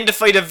can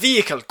identify the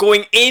vehicle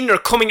going in or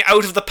coming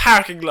out of the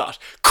parking lot.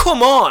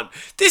 Come on,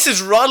 this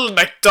is Ronald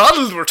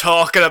McDonald we're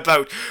talking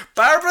about.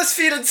 Barbara's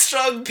feeling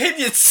strong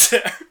opinions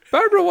there.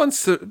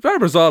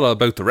 Barbara's all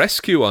about the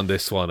rescue on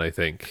this one, I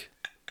think.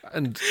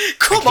 And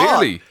Come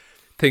clearly on.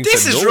 Thinks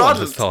This that is no one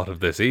Ronald. has thought of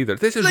this either.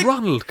 This is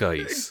Ronald,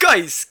 guys.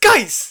 Guys,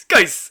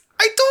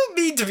 I don't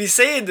mean to be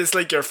saying this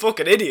like you're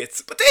fucking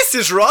idiots, but this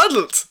is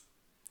Ronald.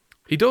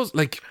 He does,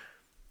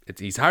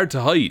 he's hard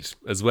to hide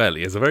as well.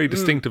 He has a very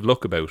distinctive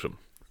look about him.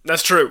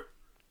 That's true.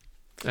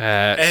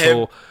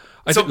 So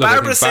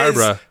Barbara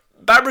says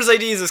Barbara's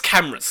ideas is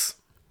cameras.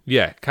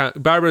 Yeah,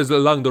 Barbara's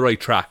along the right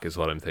track is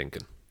what I'm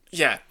thinking.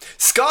 Yeah.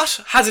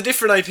 Scott has a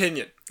different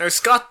opinion. Now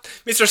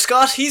Mr.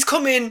 Scott, he's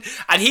come in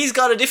and he's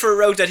got a different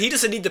route that he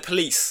doesn't need the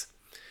police.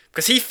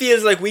 Because he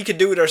feels like we can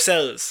do it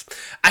ourselves.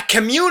 A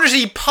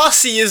community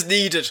posse is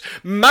needed.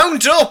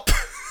 Mount up!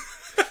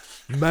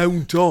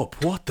 Mount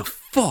up? What the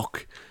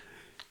fuck?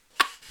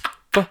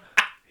 But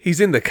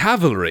he's in the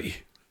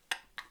cavalry.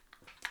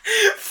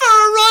 For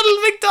a Ronald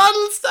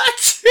McDonald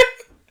statue!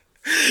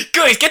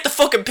 Guys, get the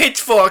fucking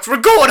pitchforks. We're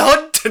going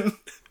hunting!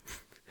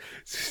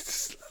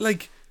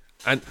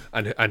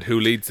 And who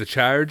leads the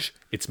charge?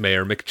 It's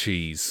Mayor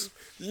McCheese.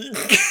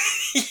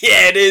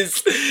 Yeah, it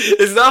is.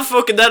 It's not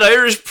fucking that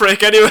Irish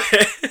prick anyway.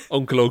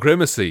 Uncle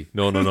O'Grimacy.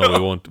 No.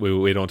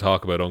 We don't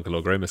talk about Uncle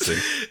O'Grimacy.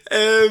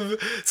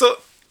 So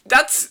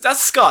that's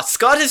Scott.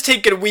 Scott is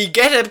thinking we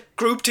get a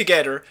group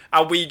together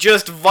and we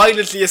just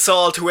violently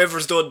assault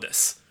whoever's done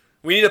this.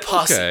 We need a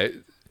posse. Okay.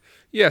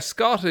 Yeah,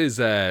 Scott is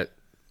of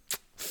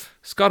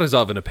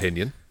an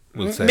opinion.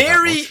 We'll say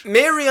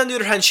Mary, on the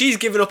other hand, she's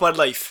given up on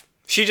life.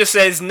 She just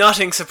says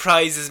nothing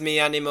surprises me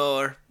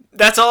anymore.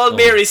 That's all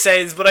Mary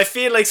says, but I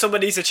feel like someone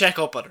needs to check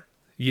up on her.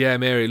 Yeah,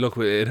 Mary, look,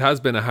 it has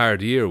been a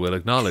hard year, we'll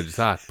acknowledge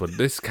that, but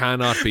this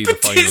cannot be the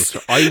final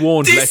straw. I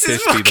won't let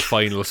this be the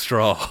final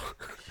straw.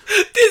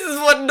 This is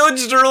what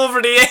nudged her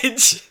over the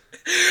edge.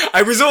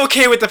 I was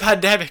okay with the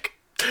pandemic.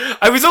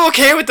 I was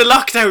okay with the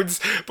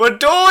lockdowns, but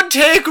don't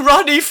take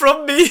Ronnie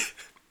from me.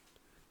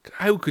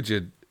 How could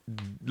you,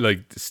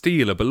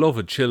 steal a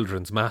beloved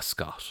children's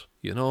mascot,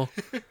 you know?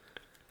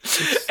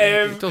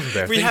 It doesn't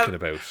bear thinking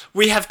about.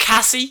 We have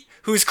Cassie,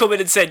 who's come in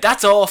and said,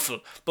 that's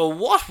awful, but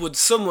what would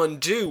someone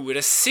do with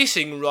a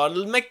sitting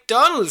Ronald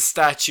McDonald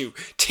statue?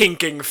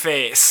 Thinking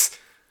face.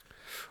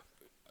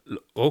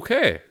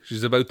 Okay,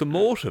 she's about the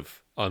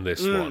motive on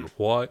this one.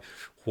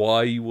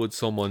 Why would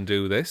someone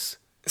do this?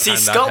 See,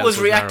 Scott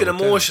was reacting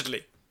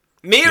emotionally.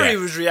 Mary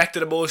was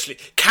reacting emotionally.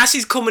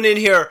 Cassie's coming in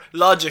here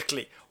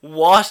logically.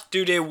 What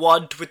do they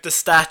want with the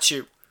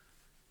statue?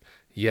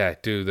 Yeah,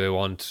 do they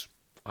want...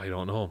 I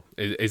don't know.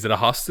 Is it a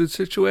hostage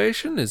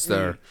situation? Is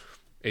there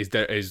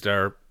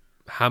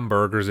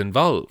hamburgers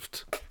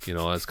involved? You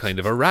know, as kind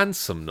of a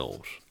ransom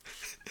note.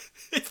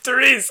 If there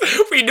is,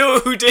 we know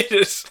who did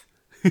it.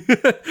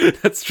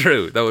 That's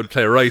true. That would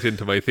play right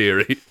into my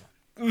theory.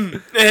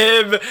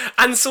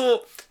 And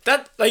so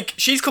that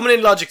she's coming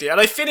in logically, and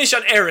I finish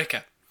on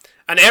Erica.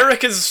 And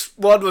Erica's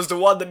one was the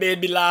one that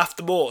made me laugh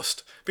the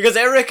most, because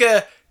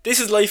Erica, this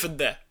is life and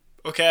death.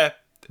 Okay.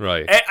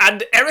 Right.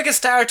 And Erica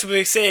starts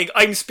by saying,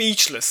 I'm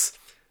speechless,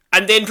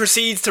 and then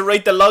proceeds to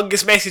write the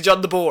longest message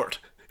on the board.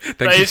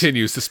 Then right?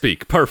 continues to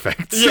speak.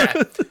 Perfect.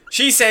 Yeah.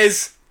 She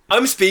says,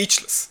 I'm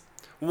speechless.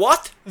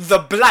 What the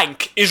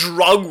blank is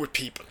wrong with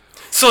people?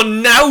 So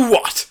now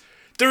what?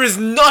 There is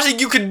nothing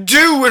you can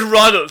do with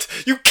Ronald.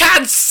 You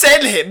can't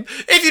sell him.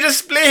 If you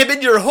display him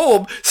in your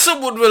home,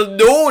 someone will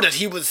know that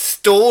he was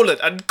stolen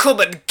and come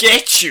and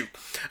get you.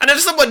 And if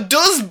someone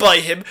does buy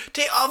him,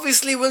 they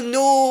obviously will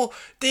know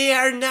they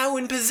are now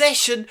in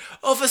possession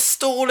of a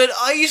stolen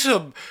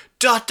item. ...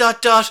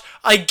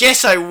 I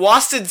guess I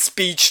wasn't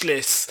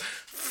speechless.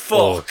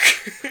 Fuck.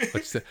 Oh.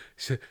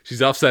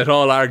 She's offset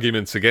all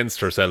arguments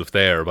against herself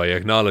there by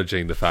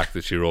acknowledging the fact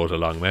that she wrote a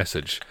long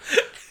message.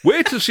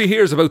 Wait till she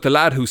hears about the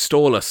lad who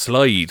stole a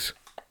slide.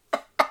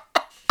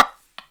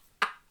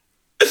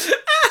 This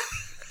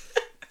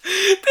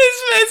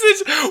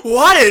message,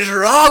 what is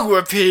wrong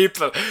with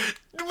people?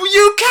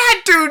 You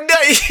can't do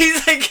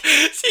nothing.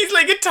 She's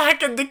like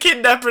attacking the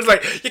kidnappers,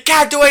 like, you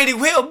can't do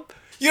anything with him.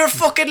 You're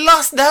fucking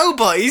lost now,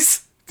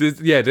 boys.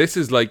 This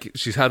is like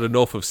she's had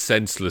enough of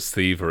senseless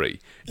thievery.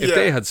 If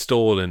they had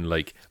stolen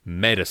like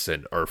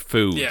medicine or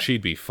food,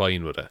 she'd be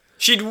fine with it.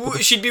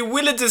 She'd be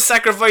willing to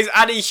sacrifice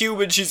any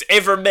human she's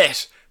ever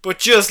met, but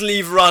just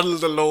leave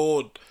Ronald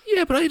alone.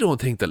 Yeah, but I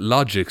don't think that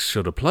logic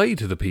should apply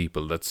to the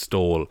people that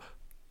stole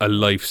a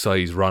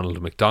life-size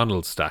Ronald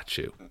McDonald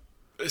statue.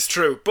 It's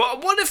true,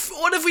 but what if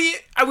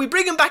are we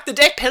bringing back the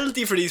death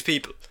penalty for these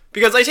people?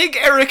 Because I think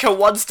Erica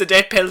wants the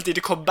death penalty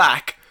to come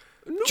back,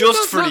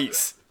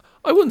 these.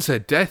 I wouldn't say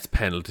death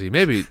penalty.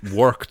 Maybe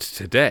worked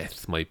to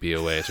death might be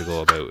a way to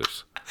go about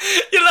it.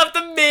 You'll have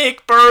to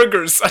make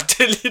burgers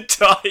until you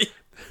die.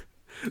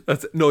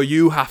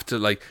 You have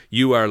to,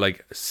 you are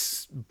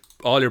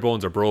all your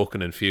bones are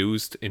broken and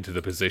fused into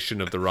the position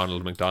of the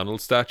Ronald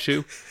McDonald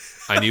statue,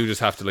 and you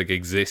just have to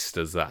exist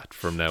as that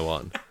from now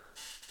on.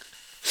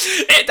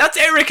 That's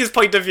Erica's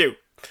point of view.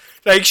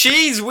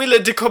 She's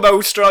willing to come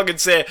out strong and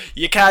say,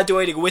 you can't do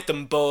anything with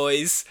them,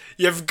 boys.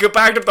 You've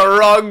backed up the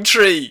wrong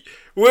tree.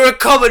 We're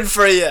coming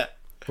for you.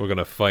 We're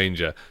gonna find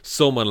you.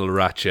 Someone will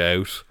rat you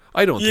out.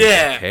 I don't think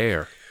they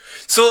care.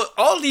 So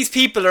all these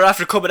people are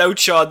after coming out,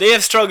 Sean. They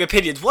have strong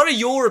opinions. What are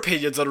your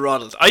opinions on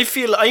Ronald? I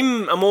feel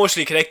I'm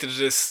emotionally connected to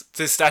this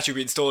statue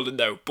being stolen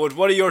now. But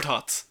what are your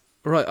thoughts?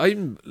 Right,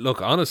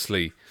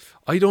 honestly,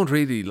 I don't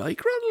really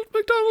like Ronald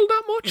McDonald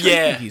that much. Yeah,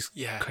 I think he's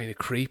kind of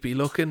creepy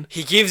looking.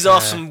 He gives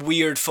off some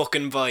weird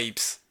fucking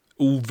vibes.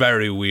 Ooh,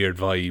 very weird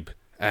vibe.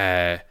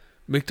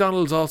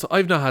 McDonald's also.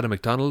 I've not had a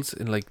McDonald's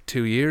in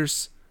 2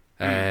 years.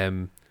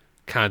 Can't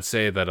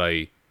say that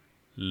I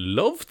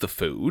love the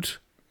food.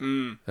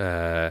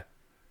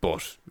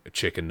 But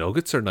chicken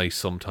nuggets are nice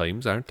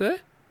sometimes, aren't they?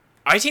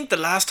 I think the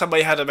last time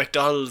I had a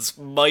McDonald's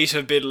might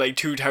have been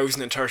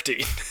 2013.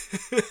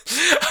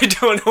 I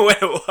don't know when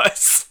it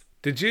was.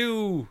 Do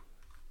you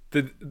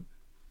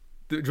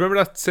remember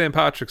that St.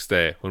 Patrick's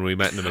Day when we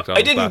met in the McDonald's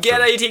I didn't bathroom?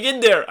 get anything in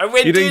there. I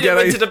went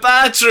to the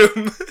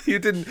bathroom. You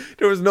didn't.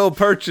 There was no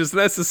purchase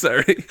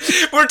necessary.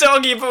 We're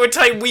talking about a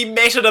time we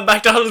met in a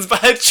McDonald's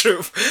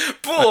bathroom.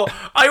 But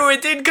I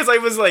went in because I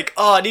was like,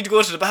 I need to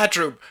go to the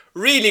bathroom.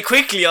 Really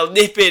quickly, I'll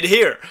nip in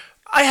here.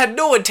 I had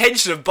no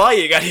intention of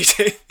buying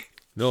anything.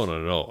 No.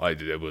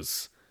 It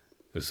was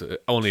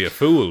only a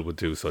fool would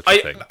do such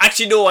a thing.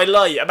 Actually, no, I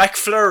lie. A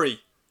McFlurry.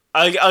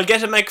 I'll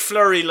get a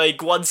McFlurry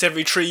like once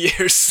every 3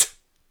 years.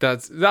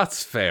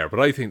 That's fair, but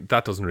I think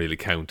that doesn't really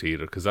count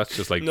either, because that's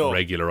just like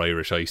regular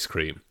Irish ice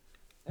cream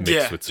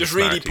mixed with some just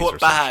really Smarties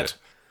put bad. Shit.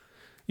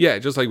 Yeah,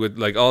 just like with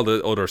like all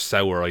the other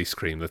sour ice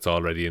cream that's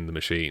already in the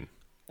machine.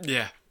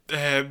 Yeah.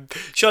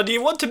 Sean, do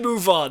you want to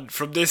move on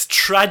from this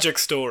tragic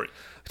story?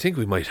 I think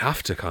we might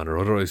have to, Connor,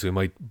 otherwise we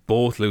might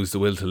both lose the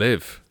will to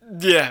live.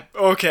 Yeah,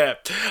 okay.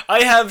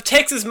 I have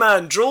Texas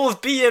man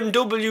drove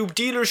BMW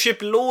dealership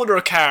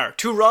loaner car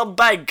to rob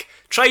bank.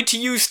 Tried to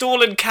use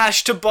stolen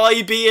cash to buy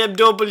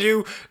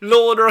BMW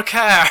loaner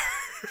car.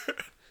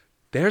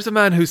 There's a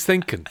man who's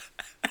thinking.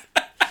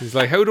 He's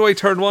like, how do I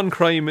turn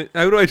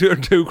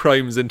two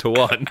crimes into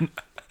one?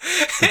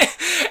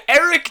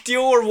 Eric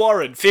Dior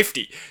Warren,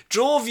 50,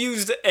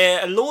 used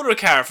a loaner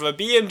car from a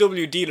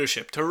BMW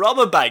dealership to rob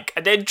a bank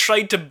and then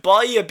tried to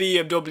buy a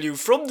BMW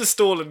from the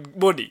stolen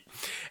money.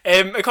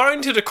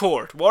 According to the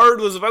court,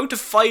 Warren was about to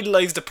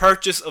finalise the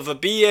purchase of a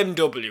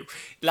BMW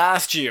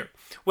last year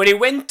when he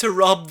went to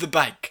rob the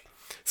bank.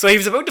 So he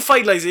was about to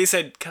finalise it. He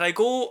said, can I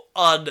go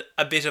on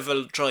a bit of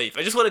a drive?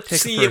 I just want to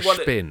see it.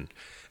 Spin.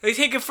 I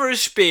take it for a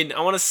spin.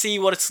 I want to see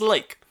what it's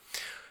like.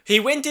 He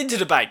went into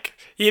the bank.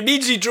 He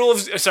immediately he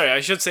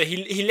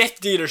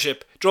left the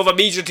dealership, drove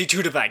immediately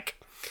to the bank.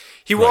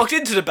 He walked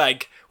into the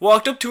bank,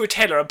 walked up to a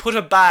teller and put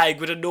a bag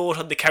with a note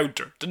on the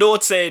counter. The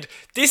note said,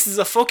 this is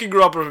a fucking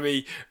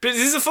robbery.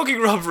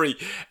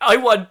 I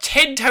want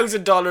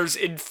 $10,000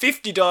 in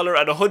 $50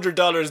 and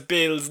 $100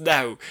 bills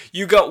now.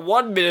 You got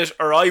 1 minute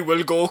or I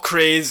will go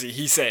crazy,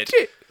 he said.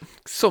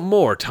 Some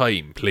more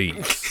time,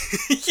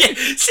 please. Yeah,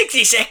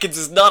 60 seconds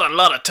is not a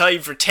lot of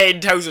time for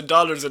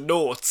 $10,000 in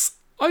notes.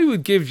 I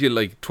would give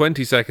you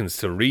 20 seconds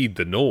to read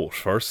the note,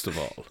 first of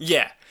all.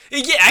 Yeah,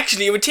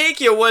 actually, it would take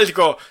you a while to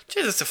go,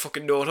 geez, that's a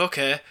fucking note,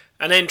 okay.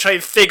 And then try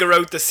and figure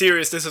out the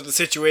seriousness of the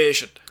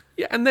situation.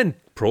 Yeah, and then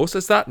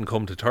process that and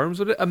come to terms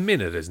with it. A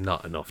minute is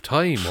not enough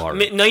time,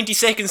 Warren. 90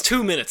 seconds,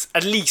 2 minutes,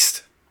 at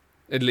least.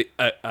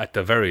 At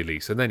the very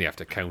least. And then you have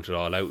to count it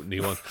all out. And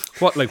you want...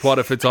 What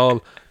if it's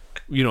all...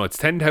 it's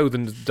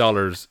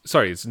 $10,000...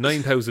 Sorry, it's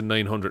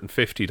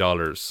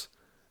 $9,950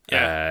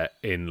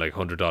 in like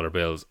 $100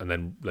 bills, and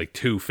then like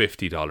two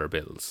 $50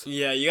 bills.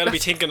 Yeah, you gotta be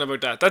thinking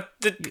about that.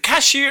 The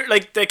cashier,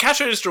 like the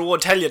cash register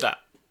won't tell you that.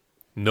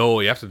 No,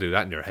 you have to do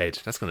that in your head.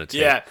 That's going to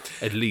take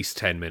at least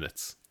 10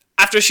 minutes.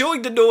 After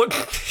showing the note,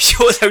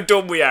 shows how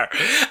dumb we are.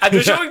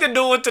 After showing the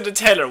note to the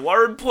teller,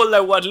 Warren pulled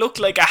out what looked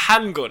like a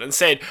handgun and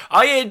said,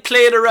 "I ain't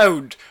playing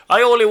around.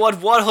 I only want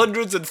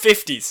 100s and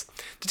 50s."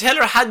 The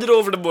teller handed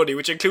over the money,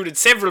 which included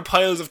several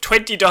piles of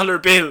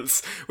 $20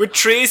 bills with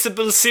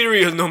traceable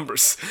serial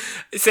numbers.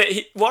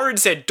 Warren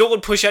said,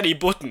 "Don't push any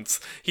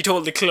buttons," he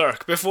told the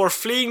clerk, before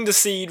fleeing the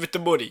scene with the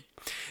money.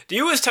 The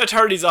U.S.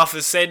 Attorney's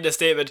Office said in a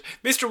statement,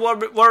 Mr.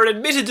 Warren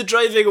admitted to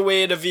driving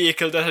away in a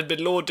vehicle that had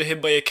been loaned to him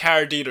by a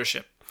car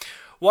dealership.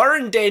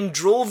 Warren then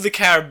drove the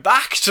car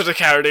back to the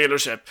car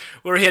dealership,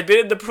 where he had been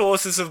in the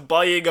process of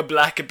buying a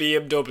black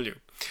BMW.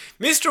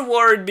 Mr.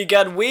 Warren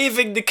began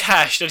waving the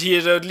cash that he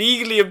had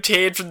illegally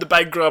obtained from the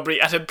bank robbery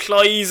at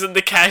employees in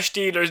the car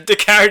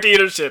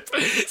dealership,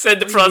 said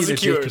the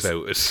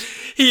prosecutors.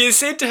 He is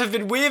said to have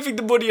been waving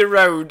the money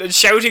around and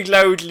shouting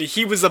loudly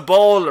he was a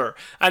baller,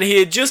 and he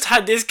had just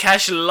had this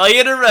cash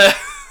lying around.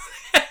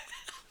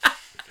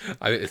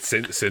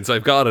 Since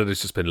I've got it,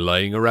 it's just been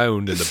lying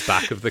around in the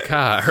back of the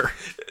car.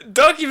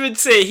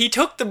 Documents say he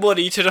took the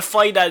money to the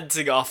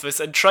financing office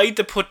and tried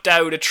to put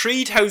down a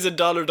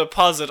 $3,000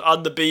 deposit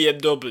on the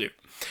BMW.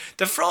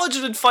 The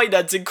fraudulent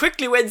financing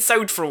quickly went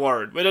south for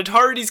Warren when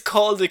authorities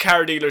called the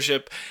car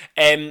dealership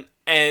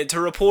to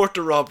report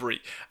the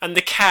robbery and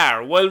the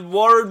car, while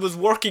Warren was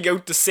working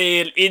out the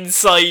sale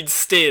inside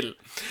still.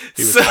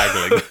 He was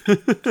haggling.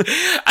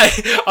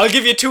 I'll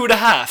give you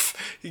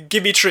 2.5.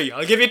 Give me 3.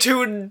 I'll give you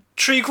 2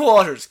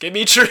 3/4. Give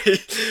me 3.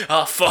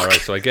 Oh, fuck.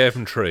 Alright, so I gave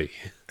him 3.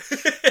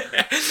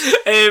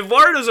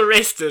 Warren was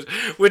arrested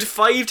with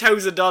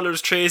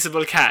 $5,000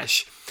 traceable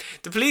cash.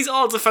 The police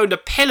also found a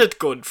pellet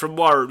gun from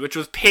Warren, which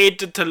was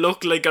painted to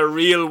look like a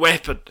real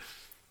weapon.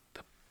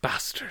 The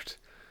bastard.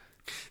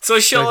 So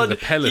Sean, the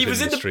pellet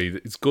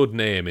industry, its good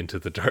name into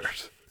the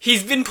dirt.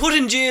 He's been put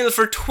in jail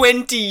for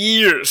 20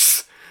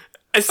 years.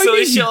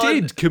 So Sean,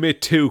 he did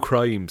commit 2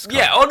 crimes.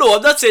 Yeah, oh no,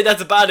 I'm not saying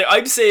that's a bad thing.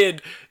 I'm saying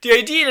the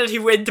idea that he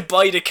went to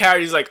buy the car,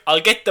 he's like, I'll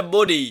get the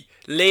money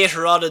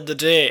later on in the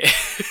day.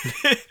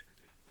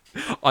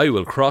 I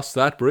will cross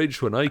that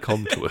bridge when I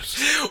come to it.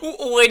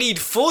 I need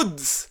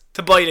funds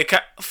to buy the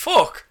car.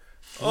 Fuck.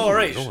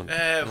 Alright. No one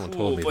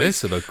told me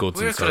this about goods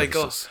and services. Where could I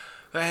go?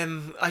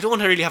 I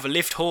don't really have a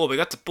lift home. I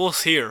got the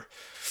bus here.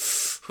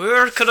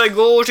 Where can I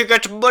go to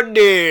get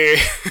money?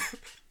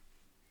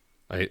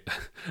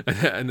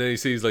 And then he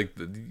sees like,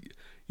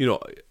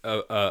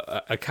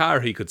 a car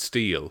he could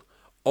steal,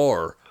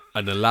 or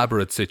an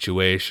elaborate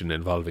situation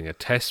involving a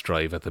test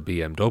drive at the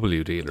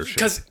BMW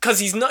dealership. Because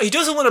he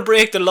doesn't want to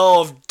break the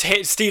law of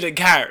stealing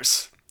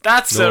cars.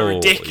 That's a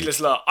ridiculous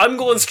law. I'm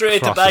going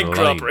straight to bank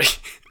robbery.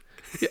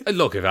 Yeah,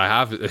 look, if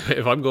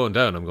I'm going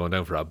down, I'm going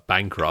down for a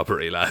bank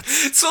robbery,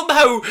 lads.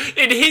 Somehow,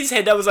 in his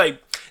head, I was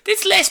like,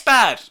 this less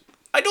bad.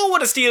 I don't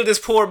want to steal this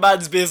poor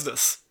man's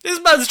business.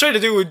 This man's trying to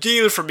do a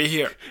deal for me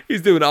here.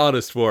 He's doing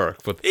honest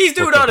work, but he's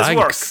doing honest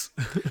work.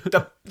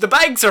 The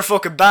banks are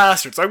fucking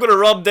bastards. I'm going to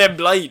rob them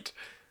blind.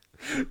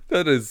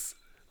 That is...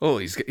 Oh,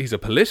 he's a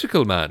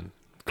political man,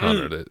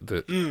 Connor.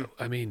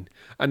 I mean...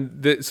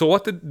 So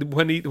what did...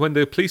 When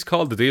the police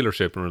called the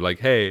dealership and were like,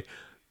 hey,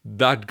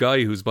 that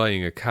guy who's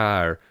buying a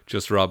car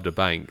just robbed a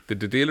bank, did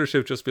the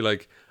dealership just be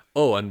like,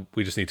 oh, and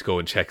we just need to go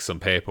and check some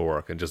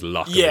paperwork and just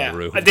lock him in the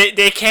room? Yeah,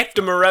 they kept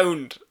him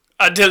around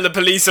until the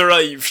police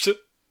arrived.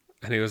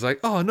 And he was like,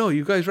 oh no,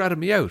 you guys ratted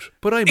me out,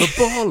 but I'm a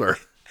baller.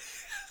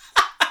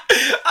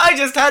 I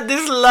just had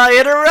this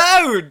lying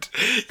around.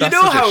 You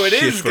know how it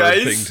is,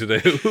 guys. Thing to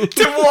do.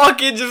 To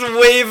walk in just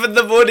waving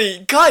the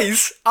money.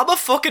 Guys, I'm a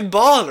fucking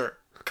baller.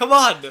 Come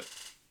on.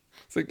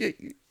 It's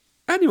like,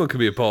 anyone can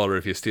be a baller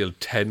if you steal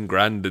 10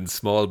 grand in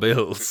small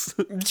bills.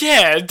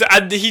 Yeah,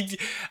 and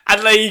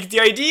like the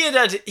idea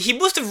that he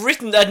must have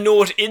written that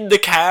note in the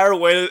car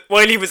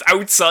while he was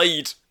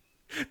outside.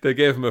 They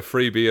gave him a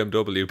free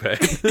BMW pen.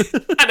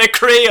 And a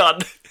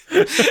crayon.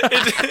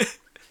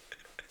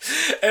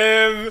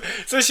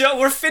 So Sean,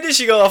 we're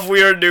finishing off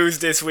weird news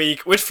this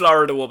week with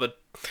Florida woman.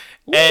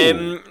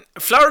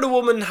 Florida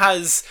woman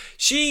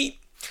she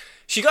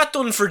got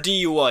done for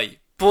DUI,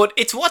 but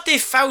it's what they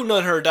found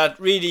on her that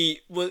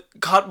really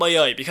caught my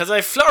eye, because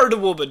a Florida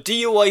woman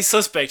DUI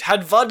suspect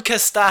had vodka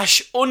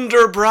stash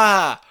under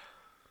bra.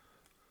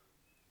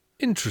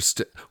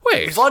 Interesting.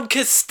 Wait,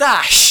 vodka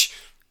stash.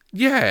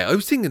 Yeah, I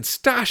was thinking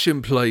stash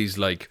implies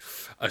like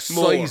a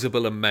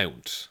sizable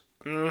amount.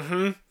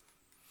 Mm-hmm.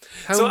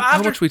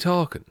 How much are we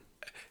talking?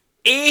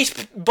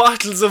 8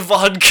 bottles of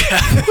vodka.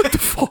 What the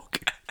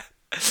fuck?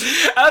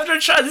 After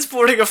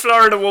transporting a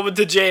Florida woman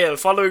to jail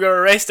following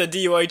her arrest on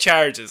DUI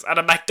charges at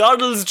a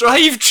McDonald's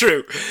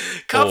drive-thru,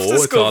 cops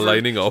discovered... it's all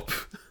lining up.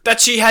 that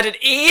she had an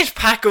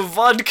 8-pack of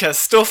vodka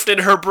stuffed in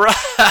her bra.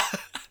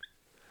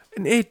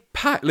 An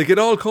 8-pack? Like, it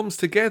all comes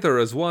together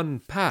as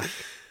one pack.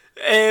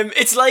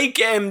 It's like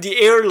the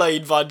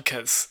airline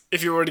vodkas,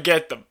 if you were to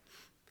get them.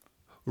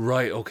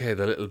 Right, okay,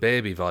 the little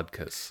baby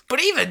vodkas.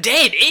 But even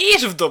then,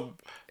 8 of them.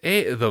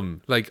 8 of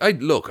them. Like,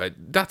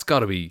 that's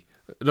gotta be...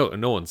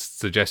 No one's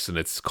suggesting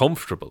it's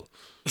comfortable.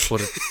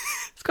 But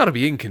it's gotta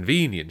be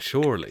inconvenient,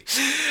 surely.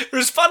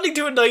 Responding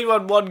to a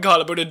 911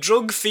 call about a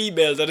drunk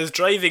female that is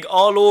driving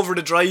all over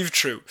the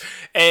drive-thru,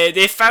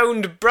 they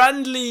found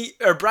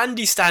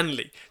Brandy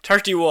Stanley,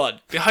 31,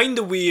 behind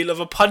the wheel of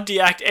a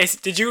Pontiac S.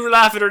 Did you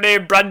laugh at her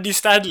name, Brandy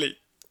Stanley?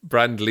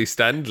 Brandley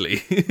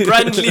Stanley.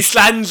 Brandley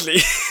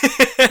Stanley.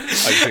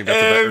 I think that's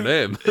a better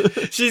name.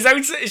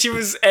 She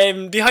was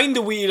behind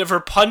the wheel of her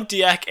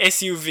Pontiac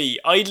SUV,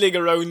 idling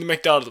around the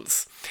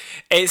McDonald's.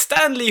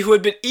 Stanley, who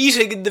had been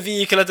eating in the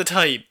vehicle at the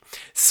time,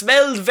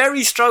 smelled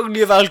very strongly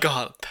of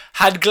alcohol,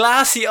 had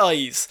glassy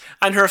eyes,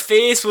 and her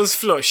face was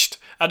flushed,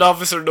 an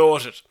officer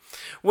noted.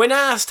 When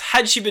asked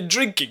had she been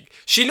drinking,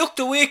 she looked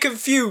away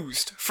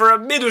confused for a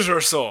minute or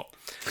so,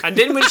 and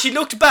then when she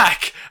looked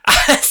back,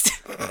 asked...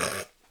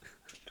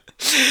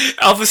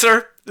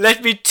 Officer,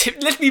 let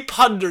me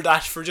ponder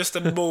that for just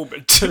a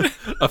moment.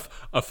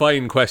 a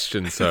fine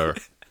question, sir.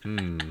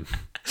 When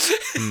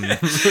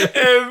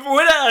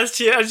asked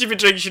had she been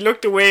drinking, she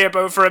looked away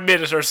about for a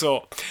minute or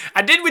so,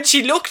 and then when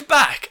she looked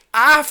back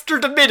after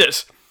the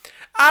minute,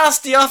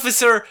 asked the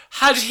officer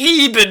had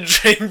he been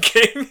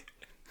drinking.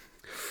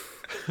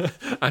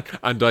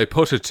 And I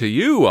put it to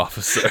you,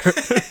 officer.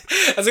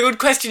 That's a good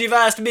question you've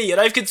asked me,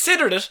 and I've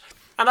considered it.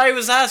 And I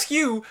was asked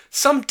you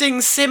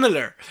something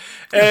similar.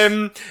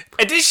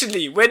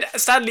 Additionally, when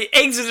Stanley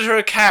exited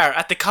her car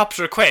at the cop's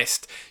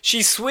request,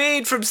 she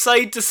swayed from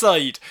side to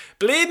side,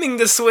 blaming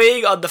the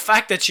swaying on the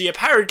fact that she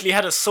apparently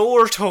had a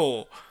sore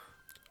toe.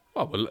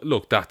 Oh, well,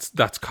 look,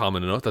 that's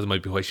common enough. That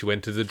might be why she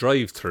went to the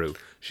drive-thru.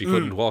 She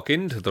couldn't walk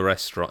into the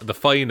restaurant, the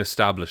fine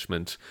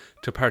establishment,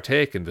 to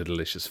partake in the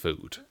delicious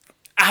food.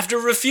 After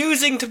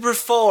refusing to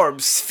perform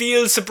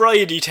field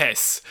sobriety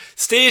tests,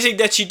 stating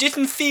that she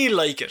didn't feel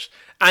like it,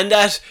 and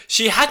that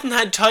she hadn't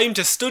had time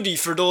to study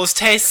for those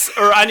tests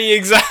or any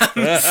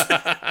exams.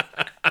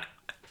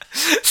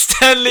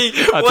 Stanley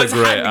was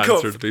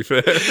handcuffed. Answer, to be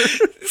fair.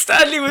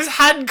 Stanley was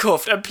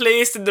handcuffed and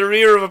placed in the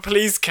rear of a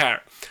police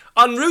car.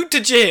 En route to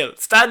jail,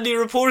 Stanley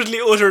reportedly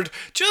uttered,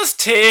 "Just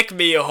take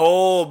me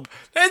home.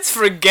 Let's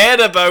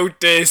forget about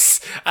this.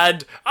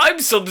 And I'm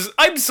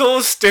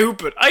so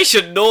stupid. I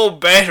should know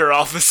better,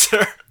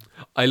 officer."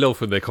 I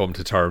love when they come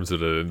to terms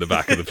with it in the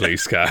back of the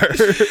police car.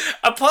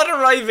 Upon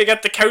arriving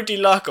at the county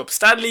lockup,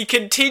 Stanley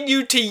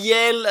continued to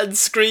yell and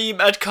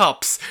scream at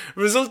cops,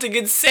 resulting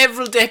in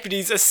several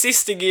deputies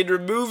assisting in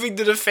removing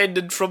the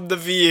defendant from the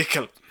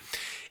vehicle.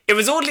 It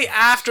was only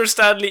after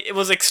Stanley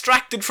was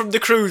extracted from the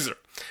cruiser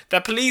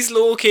that police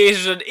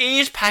located an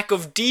 8-pack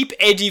of Deep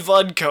Eddy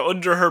vodka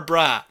under her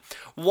bra.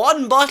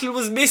 One bottle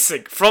was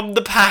missing from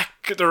the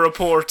pack, the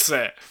reports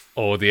say.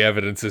 Oh, the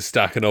evidence is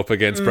stacking up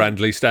against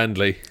Brandley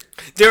Stanley.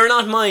 They're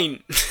not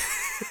mine.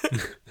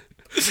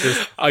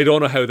 I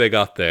don't know how they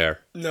got there.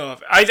 No,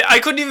 I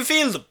couldn't even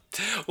feel them.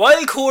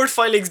 While court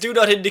filings do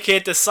not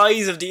indicate the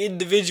size of the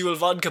individual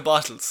vodka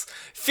bottles,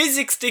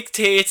 physics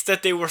dictates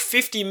that they were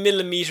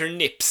 50mm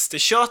nips, the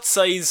shot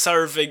size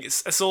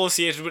servings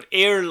associated with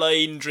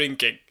airline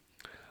drinking.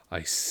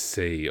 I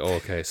see,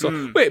 okay.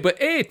 So, wait, but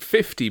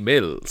 850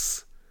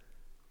 mils?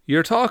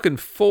 You're talking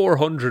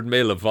 400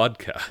 ml of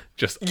vodka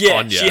just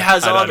on you she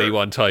has at any her.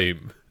 one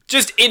time.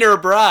 Just in her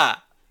bra.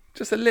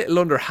 Just a little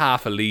under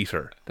half a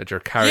litre that you're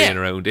carrying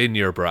around in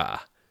your bra.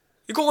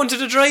 You go into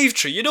the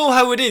drive-thru, you know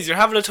how it is. You're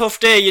having a tough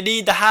day, you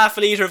need the half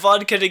a litre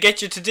vodka to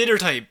get you to dinner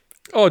time.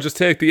 Oh, just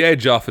take the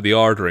edge off of the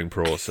ordering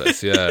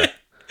process, yeah.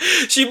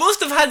 She must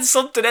have had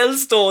something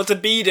else though to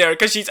be there,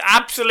 because she's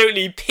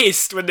absolutely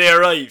pissed when they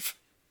arrive.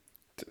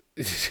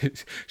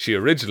 She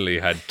originally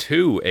had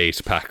 2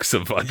 8-packs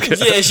of vodka.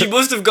 Yeah, she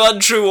must have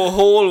gone through a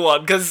whole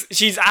one, because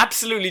she's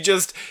absolutely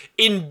just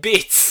in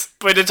bits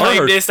by the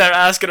time they start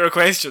asking her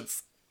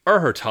questions.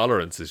 Or her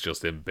tolerance is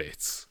just in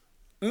bits.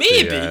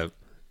 Maybe.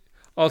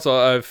 Also,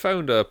 I've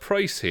found a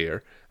price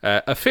here.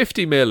 A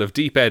 50ml of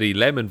Deep Eddy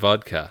lemon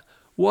vodka,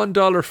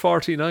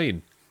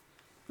 $1.49.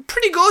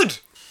 Pretty good.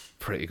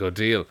 Pretty good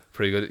deal.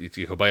 Pretty good.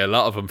 You could buy a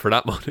lot of them for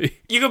that money.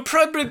 You could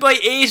probably buy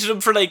 8 of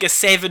them for like a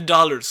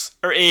 $7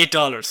 or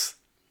 $8.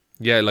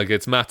 Yeah, like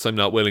it's maths I'm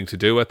not willing to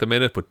do at the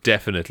minute, but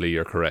definitely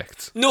you're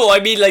correct. No, I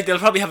mean like they'll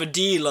probably have a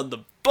deal on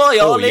them. Buy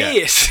all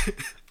 8.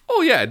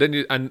 Oh yeah, then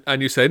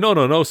you say,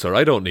 no, sir,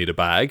 I don't need a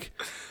bag.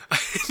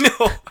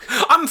 No,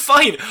 I'm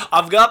fine.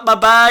 I've got my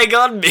bag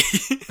on me.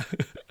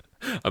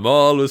 I'm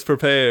always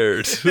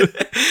prepared.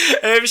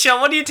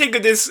 Sean, what do you think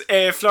of this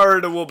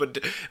Florida woman?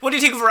 What do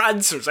you think of her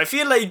answers? I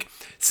feel like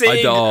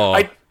saying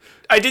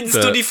I didn't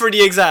study for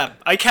the exam.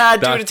 I can't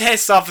do the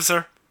test,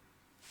 officer.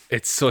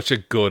 It's such a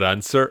good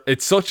answer.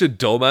 It's such a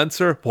dumb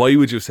answer. Why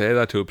would you say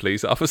that to a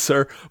police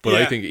officer? But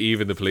I think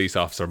even the police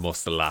officer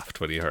must have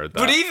laughed when he heard that.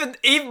 But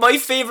even my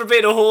favourite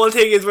bit of the whole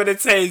thing is when it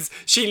says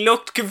she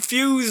looked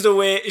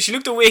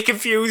away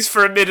confused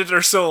for a minute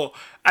or so,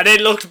 and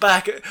then looked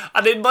back,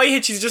 and in my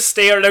head she's just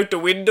staring out the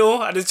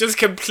window and it's just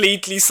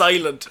completely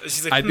silent. And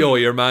she's like, I know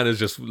your man is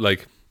just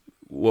like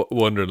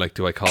wondering, like,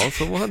 do I call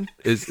someone?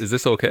 Is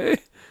this okay?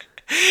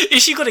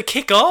 Is she going to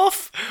kick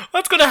off?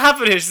 What's going to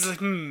happen here? She's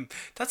like,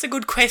 that's a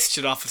good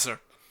question, officer.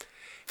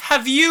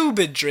 Have you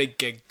been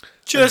drinking?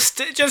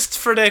 Just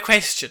for the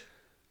question.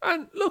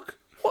 And look,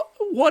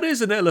 what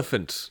is an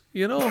elephant?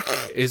 You know,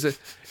 is it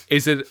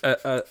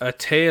a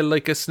tail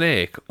like a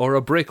snake or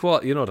a brick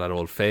wall? You know that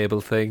old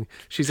fable thing.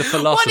 She's a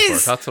philosopher.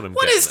 That's what I'm.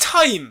 What is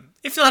time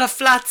if not a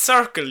flat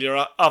circle,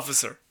 your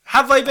officer?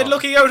 Have I been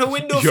looking out a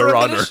window for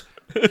a minute?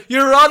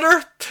 Your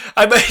Honour?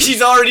 I bet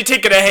she's already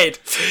thinking ahead.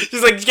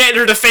 She's like getting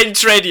her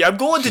defence ready. I'm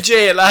going to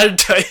jail,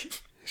 aren't I?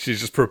 She's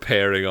just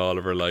preparing all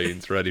of her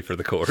lines, ready for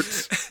the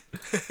courts.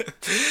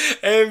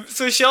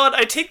 So Sean,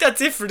 I think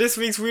that's it for this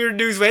week's Weird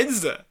News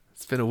Wednesday.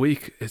 It's been a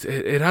week.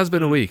 It has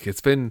been a week.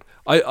 It's been.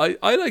 I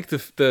like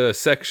the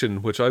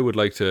section which I would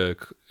like to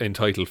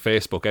entitle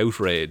Facebook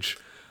Outrage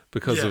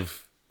because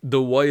of the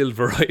wild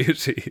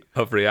variety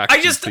of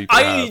reactions people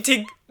have. I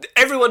think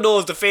everyone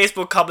knows the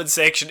Facebook comment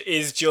section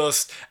is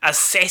just a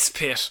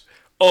cesspit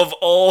of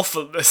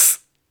awfulness.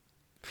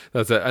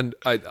 That's it. And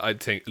I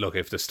think, look,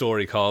 if the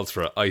story calls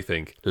for it, I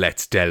think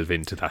let's delve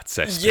into that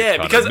cesspit. Yeah,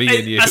 Connor, because me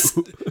and you.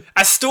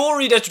 A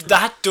story that's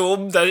that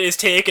dumb, that is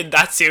taken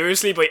that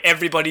seriously by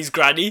everybody's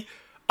granny,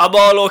 I'm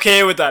all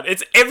okay with that.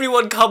 It's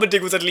everyone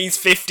commenting was at least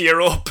 50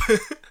 or up.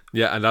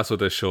 Yeah, and that's what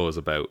this show is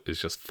about,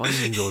 is just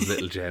finding those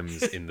little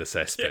gems in the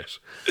cesspit.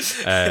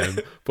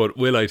 But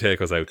will I take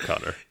us out,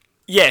 Connor?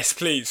 Yes,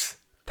 please.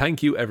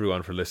 Thank you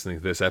everyone for listening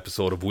to this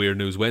episode of Weird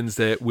News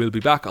Wednesday. We'll be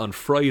back on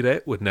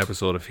Friday with an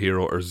episode of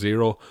Hero or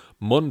Zero,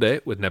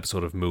 Monday with an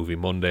episode of Movie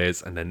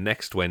Mondays, and then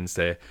next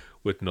Wednesday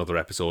with another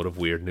episode of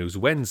Weird News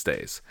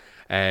Wednesdays.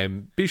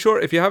 Be sure,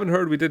 if you haven't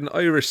heard, we did an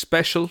Irish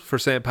special for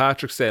St.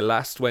 Patrick's Day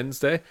last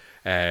Wednesday.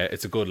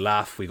 It's a good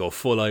laugh. We go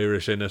full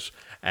Irish in it.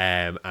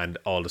 And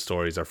all the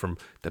stories are from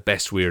the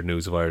best weird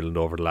news of Ireland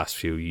over the last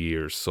few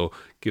years. So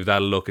give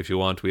that a look if you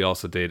want. We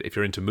also did, if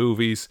you're into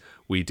movies,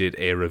 we did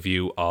a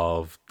review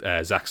of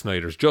Zack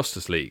Snyder's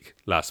Justice League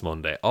last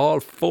Monday.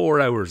 All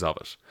 4 hours of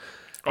it.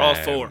 All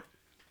 4.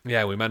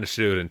 Yeah, we managed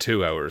to do it in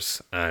 2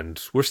 hours.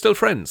 And we're still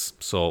friends.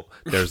 So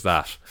there's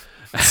that.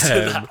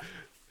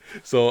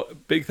 So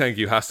big thank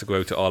you has to go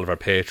out to all of our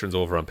patrons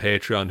over on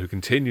Patreon who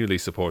continually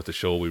support the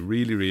show. We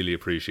really, really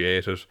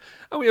appreciate it.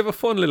 And we have a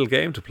fun little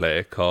game to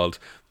play called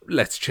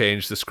Let's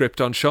Change the Script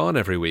on Sean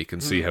every week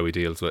and see how he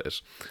deals with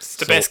it. It's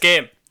the best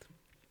game.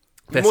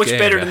 Much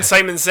better than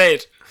Simon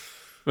Said.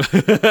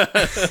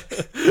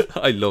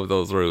 I love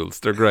those rules.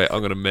 They're great. I'm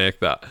going to make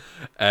that.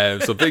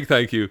 So big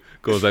thank you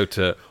goes out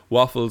to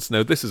Waffles.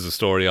 Now this is a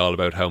story all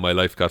about how my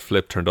life got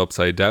flipped, turned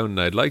upside down,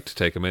 and I'd like to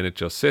take a minute,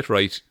 just sit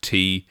right,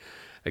 tea.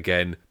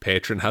 Again,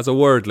 Patreon has a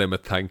word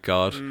limit, thank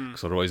God,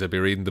 because otherwise I'd be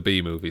reading the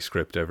B-movie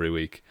script every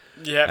week.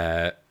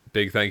 Yeah.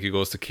 Big thank you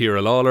goes to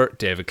Ciara Lawler,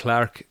 David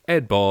Clark,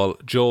 Ed Ball,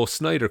 Joe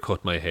Snyder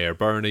Cut My Hair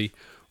Bernie,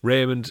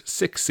 Raymond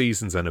 6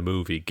 Seasons and a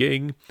Movie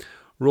Ging,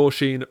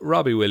 Roisin,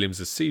 Robbie Williams'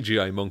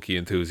 CGI monkey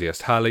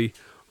enthusiast Hallie,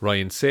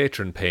 Ryan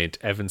Satron Paint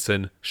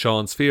Evanson,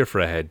 Sean Sphere for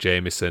a Head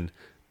Jameson,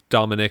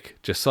 Dominic,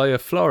 Josiah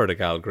Florida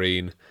Gal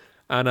Green,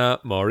 Anna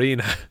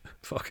Maureen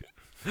fuck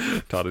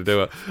thought I'd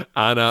do it.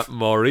 Anna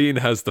Maureen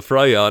has the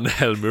fry on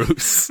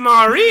Helmroos.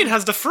 Maureen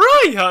has the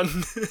fry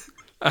on.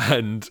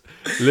 And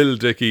Lil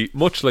Dicky,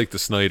 much like the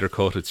Snyder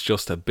Cut, it's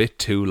just a bit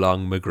too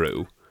long,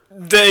 McGrew.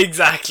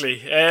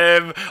 Exactly.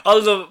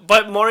 Although,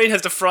 but Maureen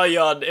has the fry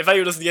on. If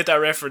anyone doesn't get that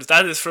reference,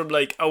 that is from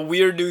like a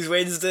Weird News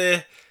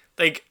Wednesday,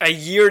 like a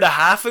year and a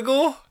half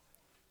ago.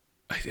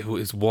 It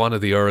was one of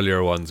the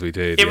earlier ones we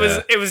did. It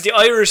was the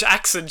Irish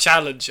accent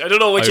challenge. I don't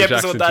know which Irish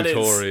episode that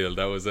tutorial,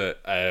 that was it.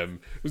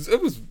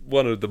 It was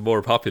one of the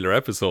more popular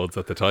episodes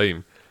at the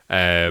time.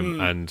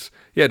 And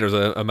yeah, there's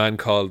a man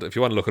called, if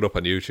you want to look it up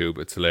on YouTube,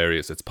 it's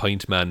hilarious. It's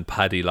Pint Man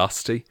Paddy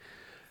Losty.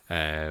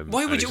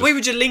 Why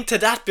would you link to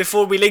that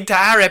before we link to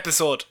our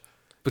episode?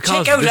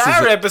 Because check out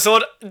our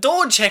episode.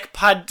 Don't check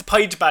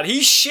Pint Man.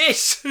 He's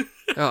shit.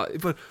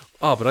 but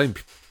I'm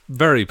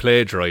very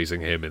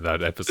plagiarising him in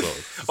that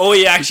episode. Oh,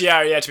 you actually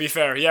are, yeah, to be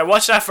fair. Yeah,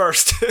 watch that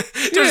first.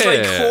 There's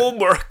like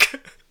homework.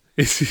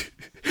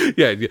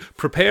 Yeah,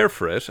 prepare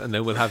for it and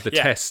then we'll have the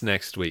tests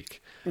next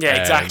week. Yeah,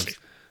 exactly.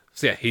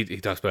 So yeah, he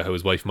talks about how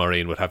his wife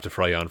Maureen would have to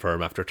fry on for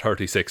him after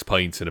 36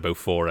 pints in about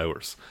 4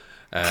 hours.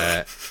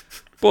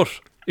 But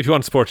if you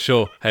want to support the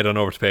show, head on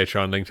over to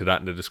Patreon, link to that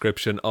in the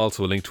description.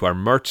 Also a link to our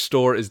merch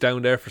store is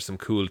down there for some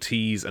cool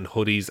tees and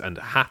hoodies and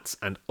hats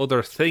and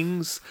other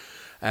things.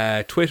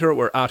 Twitter,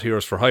 we're at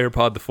Heroes for Hire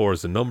Pod. The 4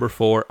 is the number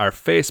 4. Our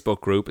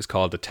Facebook group is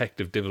called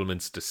Detective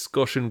Divilment's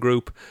Discussion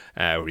Group,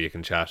 where you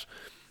can chat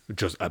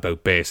just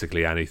about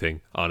basically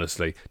anything,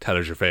 honestly. Tell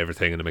us your favourite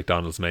thing in the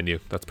McDonald's menu.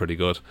 That's pretty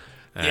good.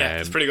 Yeah,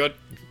 it's pretty good.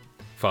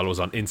 Follow us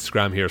on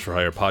Instagram, Heroes for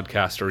Hire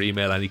Podcast, or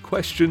email any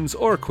questions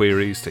or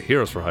queries to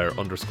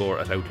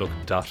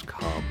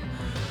heroesforhire_@outlook.com.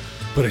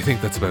 But I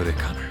think that's about it,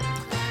 Connor.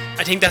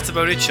 I think that's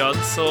about it, Sean.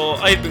 So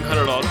I've been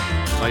Connor Law.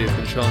 I have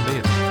been Sean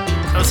Meehan.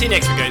 I'll see you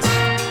next week, guys.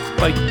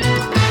 Bye.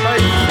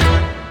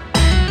 Bye.